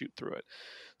to shoot through it.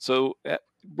 So that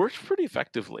worked pretty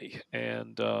effectively.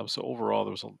 And so overall,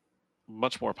 there was a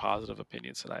much more positive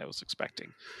opinions than I was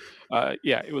expecting.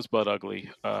 It was butt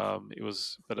ugly. It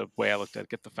was, but a way I looked at it,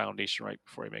 get the foundation right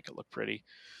before you make it look pretty.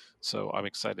 So I'm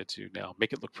excited to now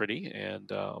make it look pretty,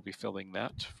 and I'll be filming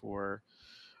that for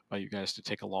you guys to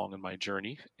take along in my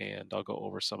journey, and I'll go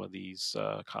over some of these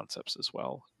concepts as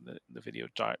well in the video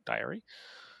diary.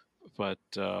 But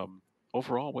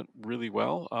overall went really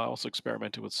well. I also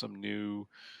experimented with some new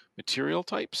material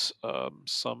types.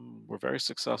 Some were very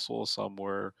successful, some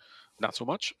were not so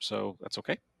much. So that's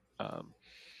okay. Um,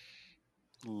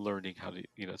 Learning how to,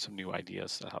 some new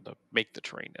ideas on how to make the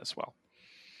terrain as well.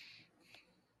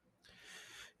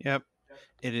 Yep.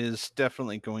 It is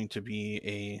definitely going to be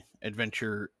a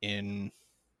adventure in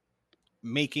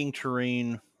making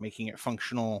terrain, making it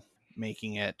functional,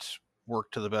 making it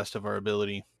work to the best of our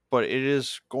ability. But it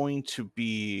is going to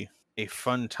be a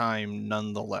fun time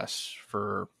nonetheless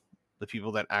for the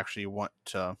people that actually want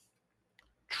to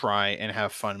try and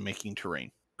have fun making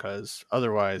terrain. Because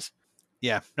otherwise,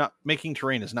 yeah, not making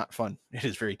terrain is not fun. It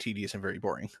is very tedious and very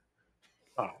boring.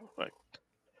 Oh, I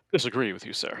disagree with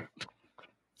you, sir.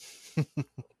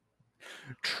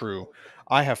 True.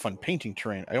 I have fun painting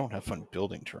terrain. I don't have fun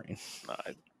building terrain.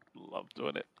 I love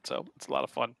doing it, so it's a lot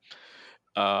of fun.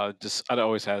 Just it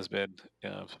always has been,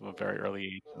 from a very early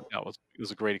age. It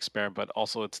was a great experiment, but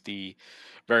also it's the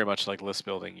very much like list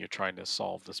building. You're trying to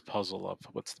solve this puzzle of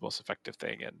what's the most effective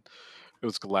thing, and it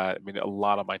was glad. I mean, a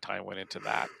lot of my time went into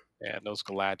that, and I was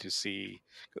glad to see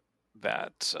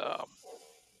that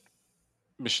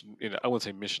mission. I wouldn't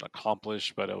say mission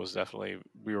accomplished, but it was definitely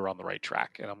we were on the right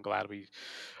track, and I'm glad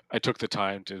I took the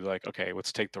time to like, okay,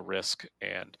 let's take the risk,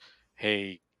 and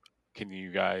hey, can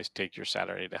you guys take your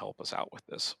Saturday to help us out with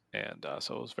this? And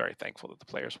so I was very thankful that the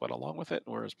players went along with it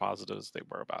and were as positive as they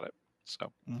were about it.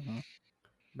 So,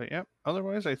 But yeah,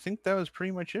 otherwise, I think that was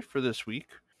pretty much it for this week.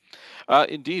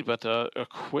 indeed, but a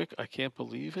quick, I can't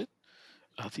believe it.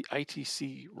 The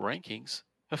ITC rankings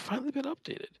have finally been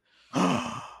updated.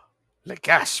 Le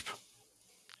gasp.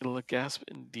 A gasp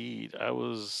indeed. I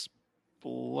was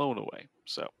blown away.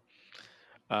 So,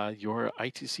 your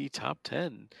ITC top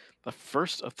 10, the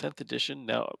first of 10th edition.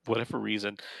 Now, whatever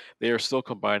reason, they are still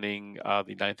combining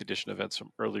the 9th edition events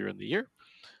from earlier in the year.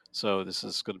 So this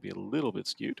is going to be a little bit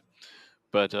skewed.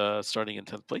 But starting in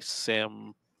 10th place,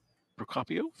 Sam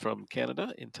Procopio from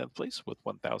Canada in 10th place with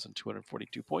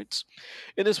 1,242 points.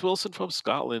 Innes Wilson from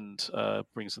Scotland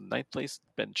brings in 9th place.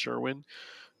 Ben Sherwin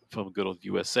from good old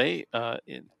USA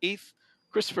in 8th.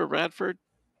 Christopher Radford,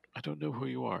 I don't know who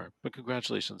you are, but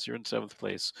congratulations. You're in 7th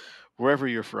place. Wherever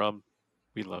you're from,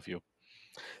 we love you.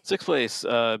 6th place,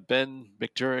 Ben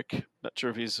McJurek. Not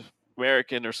sure if he's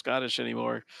American or Scottish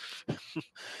anymore,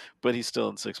 but he's still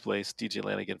in 6th place. DJ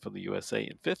Lanigan from the USA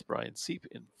in 5th. Brian Seep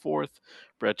in 4th.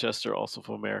 Brad Chester, also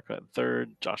from America, in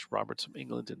 3rd. Josh Roberts from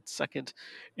England in 2nd.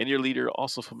 And your leader,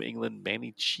 also from England,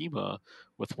 Manny Chima,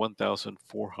 with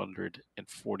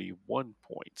 1,441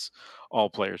 points. All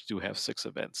players do have 6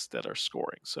 events that are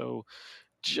scoring. So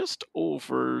just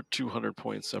over 200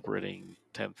 points separating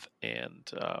 10th and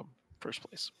first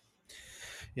place.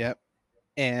 Yep.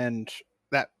 And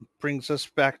that brings us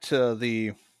back to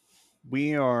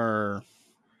we are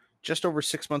just over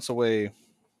 6 months away,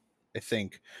 I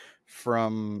think,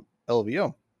 from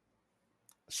LVO.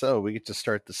 So we get to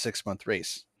start the 6-month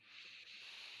race.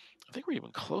 I think we're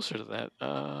even closer to that.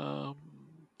 4.5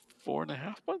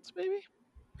 months, maybe?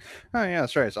 Oh, yeah,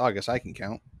 that's right. It's August. I can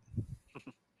count.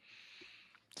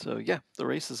 So, yeah, the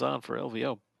race is on for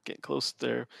LVO. Getting close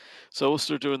there. So we'll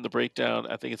start doing the breakdown.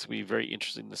 I think it's going to be very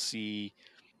interesting to see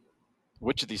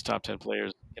which of these top 10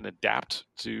 players can adapt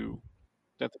to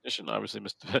 10th edition. Obviously,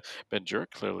 Mr. Ben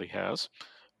Jerk clearly has.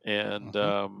 And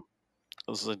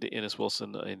listening to Innes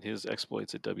Wilson in his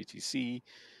exploits at WTC.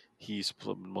 He's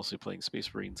mostly playing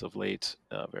Space Marines of late,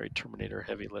 very Terminator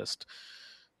heavy list.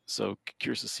 So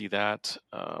curious to see that,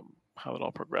 how it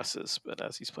all progresses, but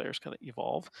as these players kind of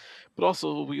evolve. But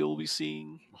also, we'll be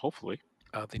seeing, hopefully,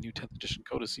 the new 10th edition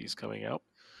codices coming out.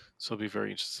 So it'll be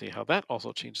very interesting to see how that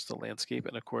also changes the landscape.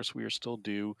 And of course, we are still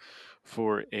due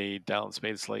for a Down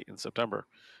Spade slate in September.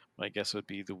 My guess would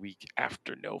be the week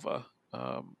after Nova.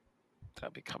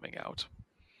 That'll be coming out.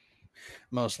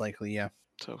 Most likely, yeah.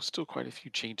 So still quite a few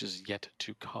changes yet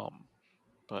to come.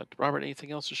 But Robert,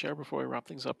 anything else to share before we wrap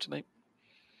things up tonight?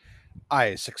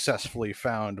 I successfully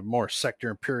found more Sector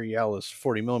Imperialis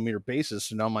 40mm bases,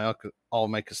 so now all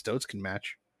my custodes can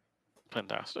match.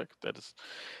 Fantastic. That's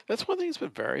one thing that's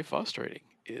been very frustrating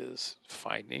is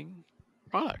finding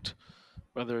product,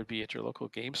 whether it be at your local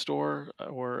game store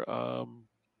or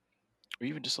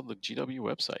even just on the GW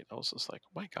website. I was just like,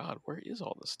 oh my God, where is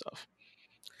all this stuff?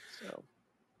 So,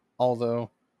 although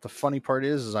the funny part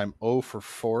is I'm 0 for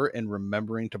 4 in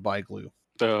remembering to buy glue.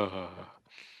 oh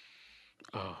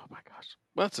my gosh,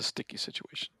 well, that's a sticky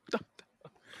situation.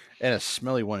 And a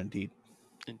smelly one indeed.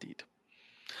 Indeed.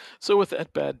 So with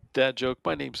that bad dad joke,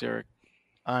 my name's Eric.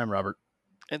 I'm Robert.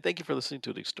 And thank you for listening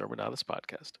to the Exterminatus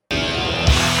podcast.